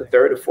second, or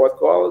third, or fourth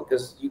call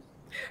because you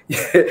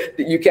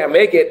can't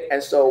make it,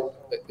 and so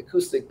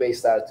acoustic bass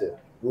started to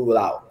rule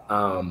out.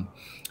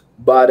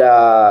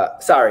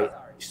 Sorry,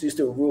 used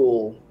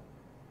to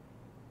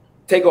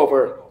take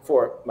over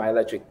for my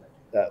electric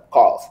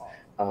calls.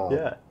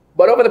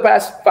 But over the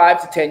past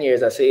 5 to 10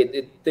 years, I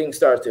say things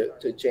started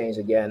to change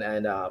again,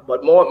 and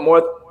but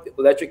more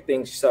electric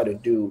things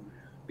started to do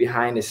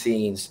behind the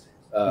scenes.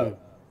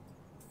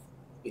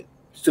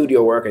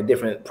 Studio work and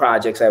different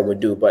projects I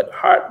would do, but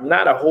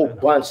not a whole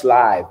bunch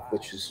live,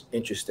 which is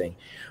interesting.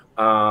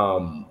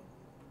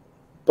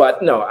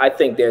 But no, I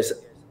think there's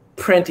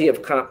plenty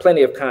of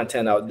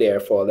content out there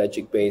for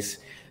electric bass,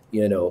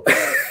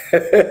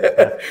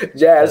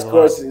 jazz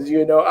courses.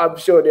 I'm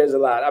sure there's a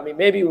lot.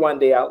 Maybe one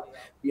day or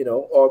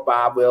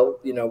Bob will,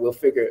 we'll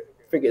figure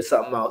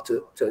something out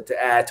to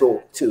add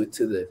to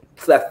the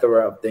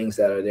plethora of things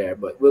that are there.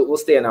 But we'll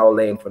stay in our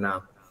lane for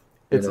now.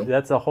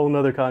 That's a whole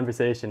nother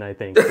conversation, I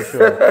think, for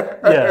sure.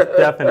 Yeah,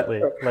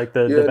 definitely. Like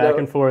the back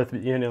and forth,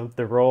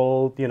 the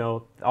role,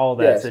 all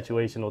that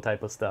situational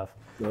type of stuff.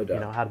 No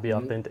doubt. How to be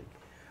authentic.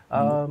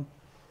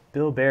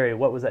 Bill Berry,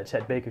 what was that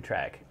Chet Baker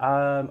track?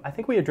 I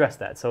think we addressed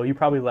that, so you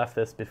probably left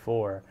this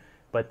before,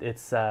 but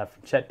it's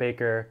Chet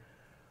Baker.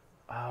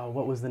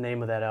 What was the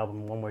name of that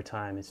album? One more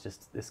time, it's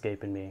just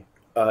escaping me.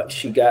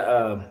 She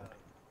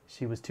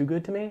Was Too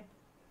Good to Me?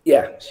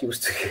 Yeah, she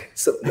was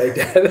something like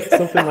that.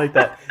 Something like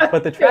that.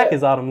 But the track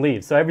is Autumn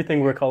Leaves. So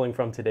everything we're calling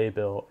from today,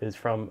 Bill, is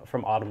from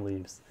Autumn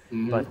Leaves.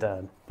 But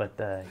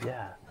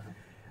yeah.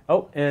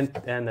 Oh, and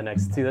the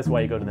next. See, that's why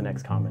you go to the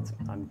next comments.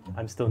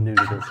 I'm still new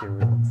to this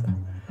here. So.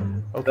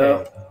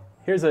 Okay.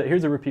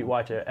 Here's a repeat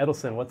watcher.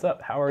 Edelson, what's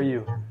up? How are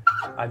you?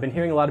 I've been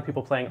hearing a lot of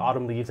people playing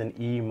Autumn Leaves in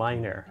E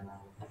minor.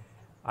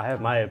 I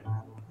have my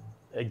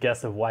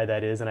guess of why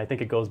that is, and I think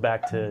it goes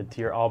back to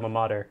your alma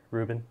mater,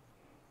 Reuben.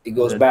 It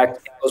goes back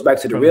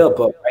to the real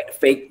book, right? The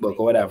fake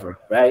book or whatever,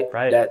 right?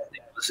 Right.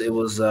 It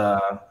was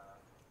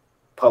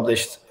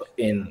published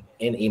in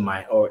E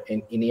minor or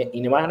in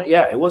E minor.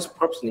 Yeah, it was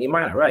published in E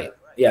minor, right?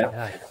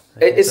 Yeah.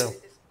 It's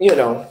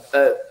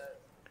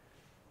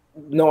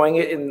knowing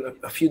it in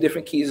a few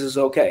different keys is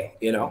okay,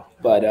 you know.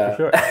 But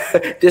sure.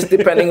 just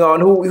depending on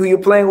who you're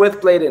playing with,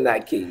 play it in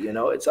that key, you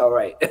know. It's all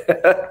right.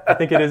 I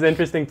think it is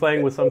interesting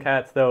playing with some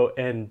cats though,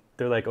 and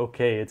they're like,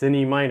 okay, it's in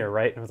E minor,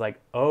 right? And I was like,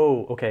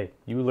 oh, okay,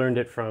 you learned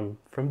it from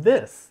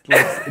this,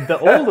 like the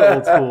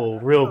old school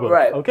real book.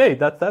 Right. Okay,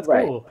 that's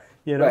Right. cool.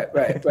 You know,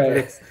 Right.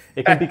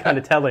 it can be kind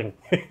of telling.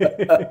 You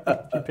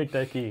pick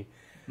that key.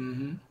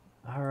 Mm-hmm.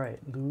 All right,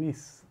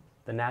 Luis,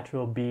 the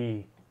natural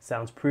B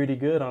sounds pretty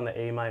good on the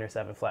A minor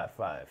 7 flat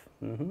 5.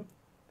 Mm-hmm.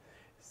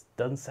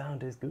 Doesn't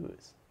sound as good.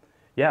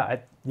 Yeah,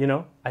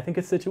 I think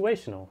it's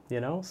situational, you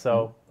know?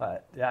 So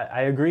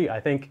I agree. I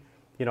think,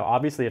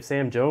 obviously if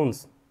Sam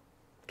Jones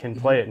can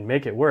play it and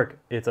make it work,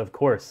 it's of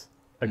course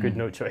a good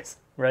note choice,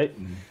 right?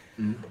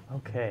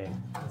 Okay,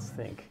 let's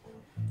think.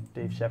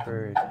 Dave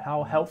Shepard,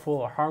 how helpful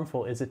or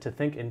harmful is it to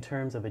think in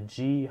terms of a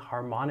G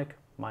harmonic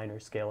minor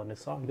scale in this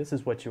song? This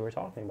is what you were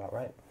talking about,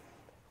 right?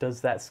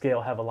 Does that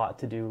scale have a lot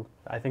to do?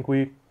 I think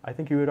you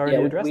had already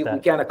addressed that.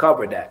 We kind of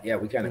covered that. Yeah,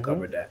 we kind of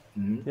covered that.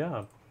 Mm-hmm.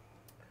 Yeah.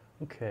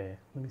 Okay,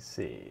 let me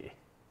see.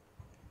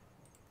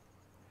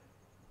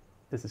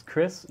 This is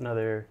Chris,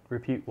 another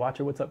repeat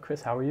watcher. What's up,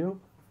 Chris? How are you?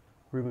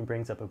 Reuben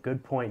brings up a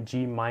good point.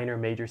 G minor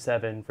major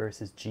 7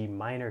 versus G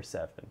minor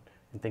 7.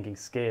 And thinking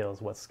scales,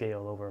 what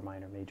scale over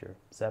minor major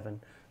 7?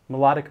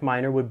 Melodic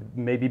minor would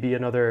maybe be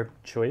another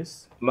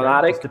choice.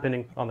 Melodic? Right? Just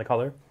depending on the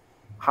color.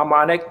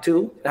 Harmonic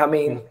too. I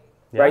mean,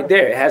 right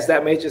there. It has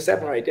that major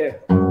 7 right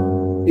there.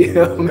 You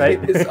know what I mean?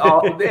 Right. It's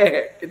all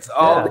there. It's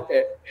all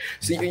there.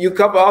 So you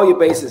cover all your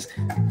bases.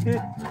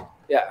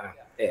 Yeah.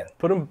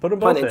 Put them both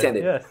Pun intended.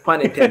 in. Yeah. Pun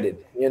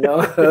intended. You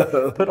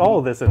know. Put all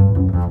of this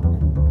in.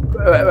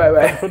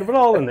 Right. Put it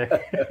all in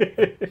there.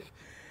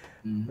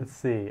 Let's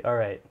see. All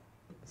right.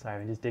 Sorry,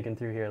 I'm just digging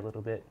through here a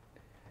little bit.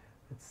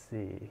 Let's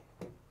see.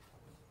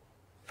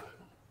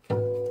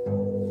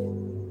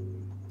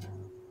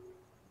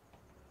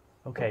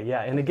 Okay,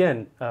 yeah, and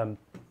again,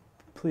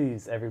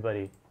 please,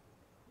 everybody,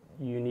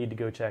 you need to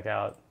go check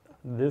out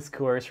this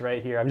course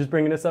right here. I'm just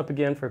bringing this up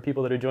again for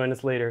people that are joining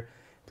us later.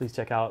 Please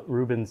check out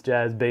Reuben's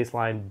Jazz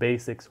Bassline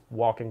Basics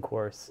Walking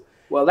Course.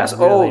 Well, that's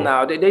old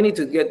now. They need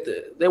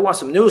to they want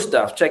some new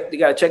stuff. They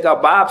got to check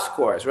out Bob's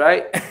course,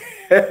 right?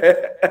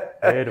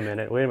 Wait a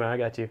minute, I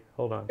got you.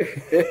 Hold on.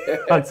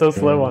 I'm so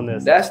slow on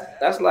this.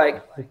 That's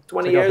like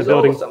 20 years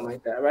old or something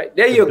like that, right?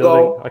 There you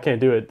go. go. I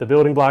can't do it. The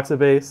building blocks of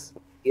bass.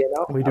 You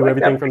know, we do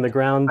everything from the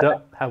ground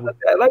up. I like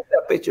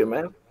that picture,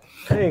 man.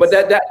 Thanks.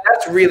 But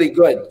that's really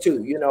good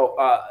too. You know,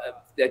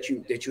 that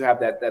you have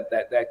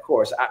that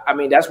course. I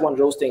mean, that's one of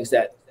those things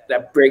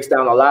that breaks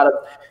down a lot of.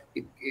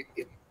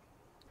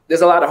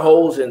 There's a lot of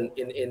holes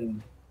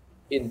in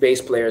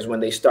bass players when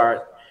they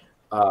start,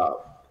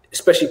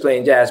 especially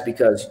playing jazz,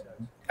 because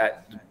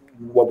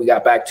what we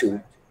got back to,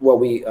 what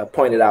we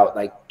pointed out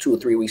like 2 or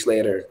 3 weeks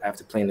later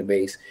after playing the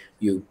bass,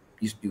 you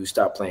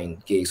start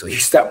playing gigs, or you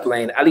stop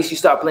playing. At least you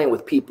start playing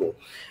with people,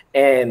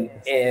 and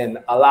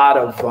a lot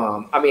of.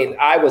 I mean,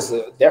 I was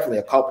definitely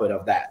a culprit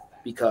of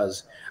that,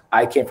 because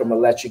I came from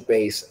electric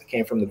bass. I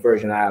came from the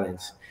Virgin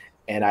Islands,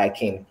 and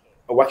actually,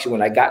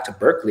 when I got to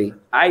Berkeley,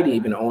 I didn't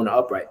even own an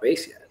upright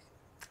bass yet.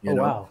 You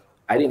know? Wow.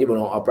 I didn't even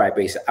own an upright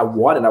bass. I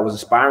was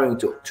aspiring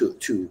to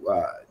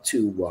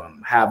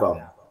have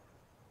an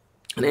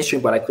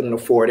instrument, but I couldn't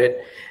afford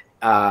it.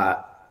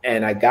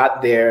 And I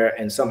got there,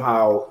 and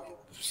somehow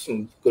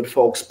some good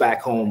folks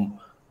back home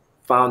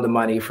found the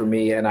money for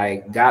me, and I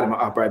got an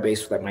upright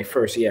bass for like my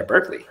first year at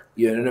Berkeley.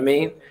 You know what I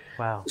mean?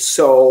 Wow.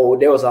 So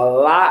there was a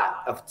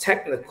lot of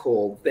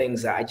technical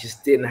things that I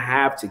just didn't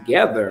have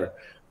together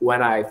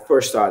when I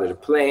first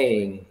started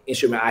playing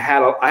instrument. I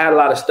had a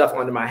lot of stuff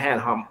under my hand,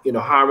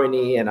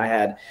 harmony, and I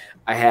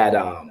had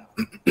a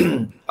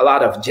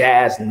lot of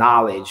jazz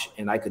knowledge,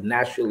 and I could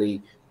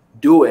naturally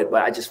do it,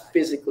 but I just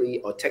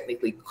physically or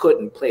technically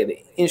couldn't play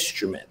the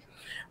instrument.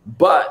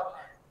 But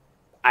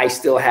I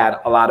still had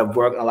a lot of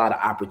work, a lot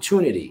of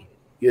opportunity,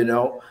 you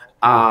know.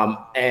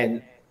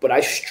 But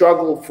I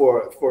struggled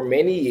for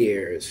many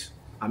years.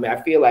 I mean,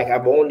 I feel like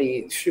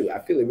only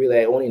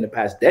in the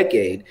past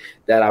decade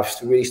that I've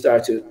really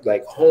started to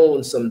like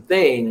hone some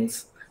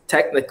things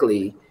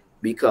technically,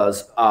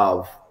 because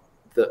of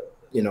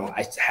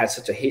I had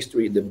such a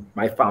history.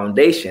 My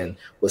foundation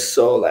was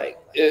so like,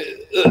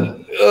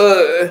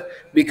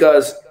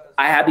 because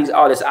I had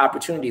all these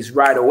opportunities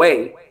right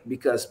away,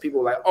 because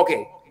people were like,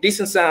 okay,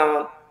 decent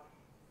sound,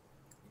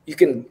 you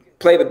can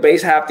play the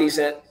bass half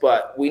decent,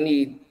 but we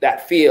need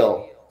that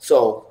feel.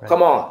 So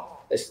come on,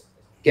 let's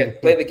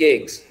play the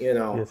gigs, you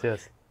know.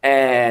 Yes.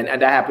 And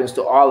that happens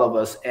to all of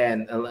us.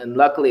 And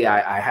luckily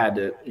I had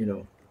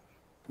the,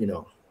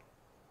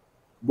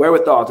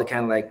 wherewithal to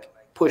kind of like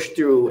push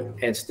through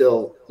and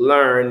still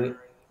learn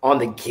on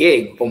the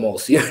gig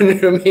almost, you know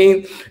what I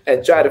mean?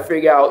 And try to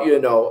figure out,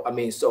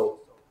 so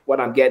what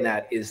I'm getting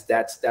at is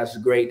that's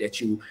great that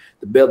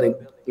the building,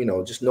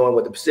 just knowing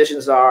what the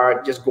positions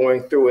are, just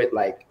going through it,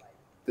 like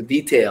the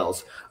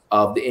details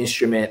of the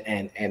instrument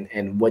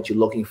and what you're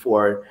looking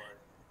for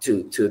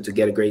to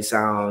get a great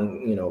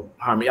sound,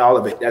 harmony, all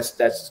of it.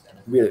 That's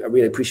really, I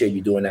really appreciate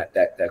you doing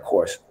that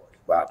course.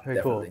 Bob. Very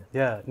Definitely. cool.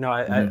 Yeah. No,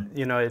 I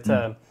you know, it's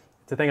a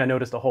thing I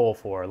noticed a hole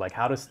for, like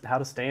how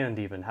to stand,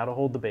 even how to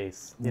hold the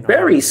bass. You know,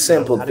 Very how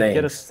simple to get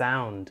a things.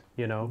 sound.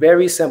 You know.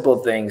 Very simple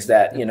things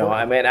that, you know,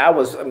 I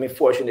Important. mean, I mean,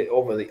 fortunate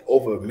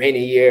over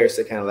many years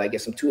to kind of like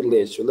get some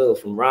tutelage, a little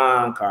from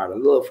Ron Carter, a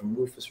little from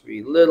Rufus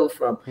Reed, a little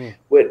from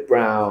Whit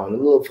Brown, a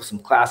little for some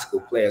classical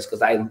players,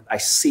 because I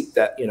seek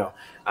that, you know.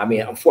 I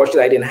mean,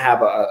 unfortunately, I didn't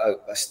have a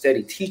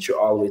steady teacher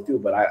all the way through,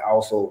 but I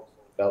also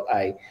felt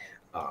I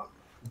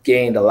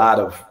gained a lot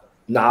of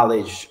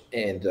knowledge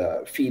and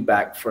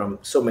feedback from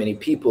so many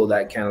people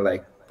that kind of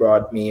like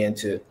brought me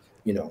into,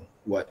 you know,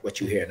 what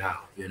you hear now,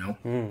 you know.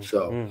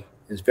 So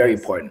it's very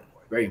important,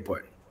 very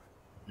important.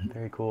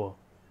 Very cool.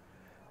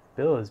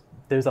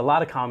 There's a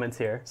lot of comments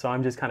here, so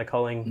I'm just kind of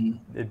calling.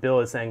 Bill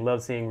is saying,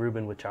 "Love seeing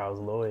Reuben with Charles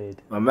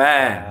Lloyd." My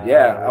man,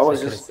 yeah, I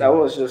was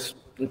just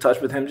in touch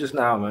with him just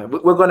now, man.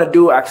 We're gonna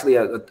do actually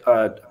a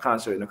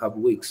concert in a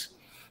couple weeks,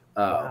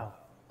 Wow.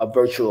 a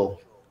virtual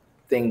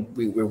thing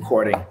we're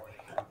recording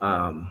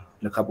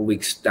in a couple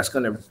weeks. That's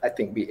gonna, I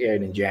think, be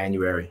aired in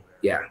January.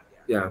 Yeah,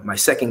 my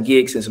second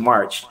gig since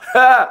March.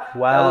 Wow.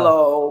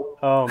 Hello.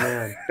 Oh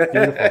man,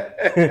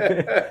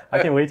 beautiful. I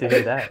can't wait to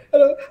hear that.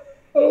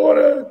 I don't want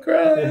to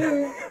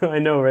cry. I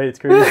know, right? It's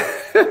crazy.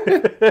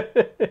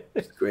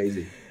 It's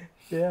crazy.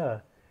 Yeah.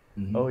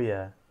 Oh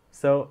yeah.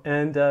 So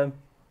and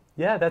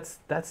yeah,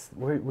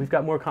 we've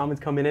got more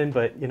comments coming in,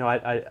 but you know,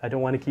 I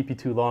don't want to keep you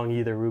too long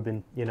either,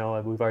 Reuben. You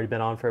know, we've already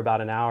been on for about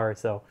an hour.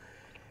 So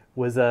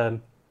was there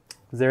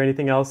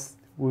anything else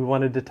we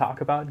wanted to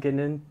talk about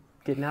getting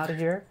out of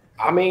here?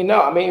 I mean,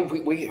 no. I mean,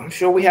 I'm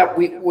sure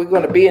we're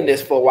going to be in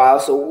this for a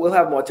while, so we'll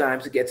have more time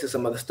to get to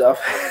some other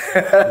stuff.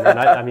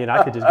 I mean,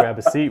 I could just grab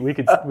a seat. We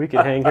could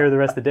hang here the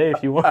rest of the day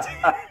if you want.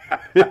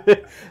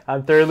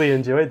 I've thoroughly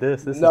enjoyed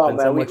this. This has been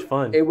so much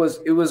fun. It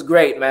was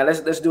great, man.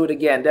 Let's do it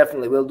again.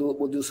 Definitely,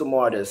 we'll do some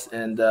more of this.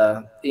 And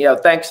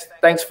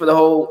thanks for the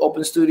whole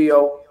Open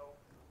Studio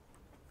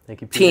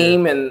Thank you, Peter,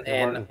 team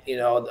and you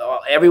know,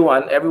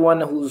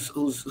 everyone who's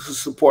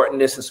supporting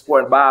this and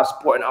supporting Bob,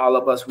 supporting all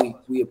of us.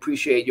 We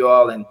appreciate you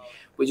all, and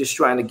we're just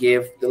trying to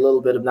give the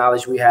little bit of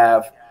knowledge we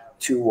have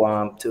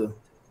to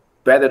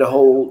better the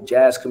whole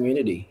jazz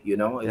community. You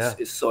know,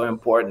 it's so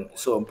important,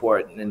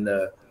 and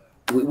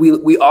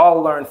we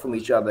all learn from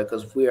each other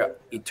because we're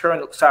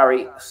eternal.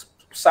 Sorry,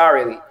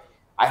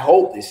 I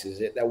hope this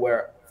is it, that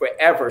we're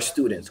forever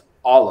students,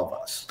 all of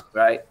us,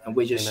 right? And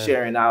we're just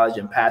sharing knowledge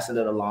and passing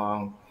it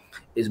along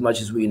as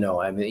much as we know.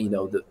 I mean, you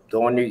know, the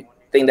only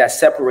thing that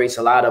separates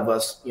a lot of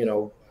us, you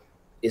know,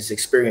 is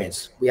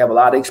experience. We have a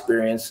lot of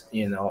experience,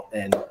 you know,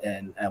 and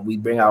we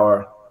bring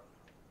our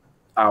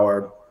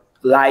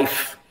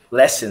life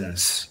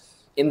lessons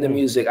in the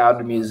music, out of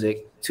the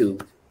music to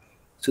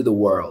the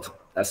world.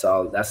 That's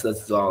all. That's what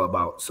it's all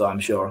about. So I'm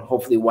sure,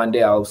 hopefully, one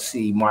day I'll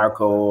see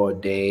Marco or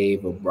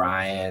Dave or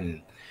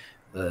Brian,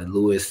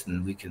 Louis,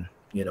 and we can,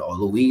 you know, or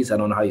Louise. I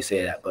don't know how you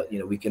say that, but you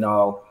know, we can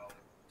all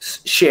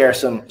share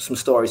some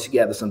stories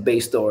together, some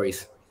bass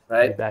stories,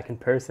 right? Be back in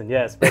person.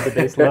 Yeah, spread the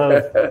bass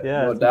love.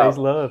 Yeah, No doubt. bass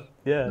love.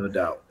 Yeah, No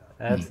doubt.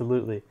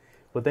 Absolutely.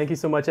 Well, thank you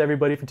so much,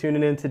 everybody, for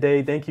tuning in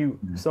today. Thank you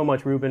so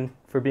much, Reuben,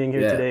 for being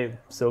here today.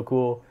 So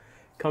cool.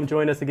 Come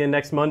join us again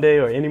next Monday,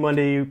 or any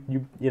Monday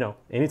you know,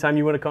 anytime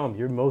you want to come,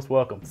 you're most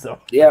welcome. So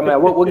yeah,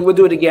 man, we'll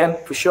do it again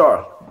for sure.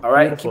 All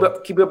right,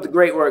 Beautiful. keep up the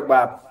great work,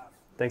 Bob.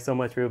 Thanks so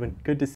much, Reuben. Good to see you.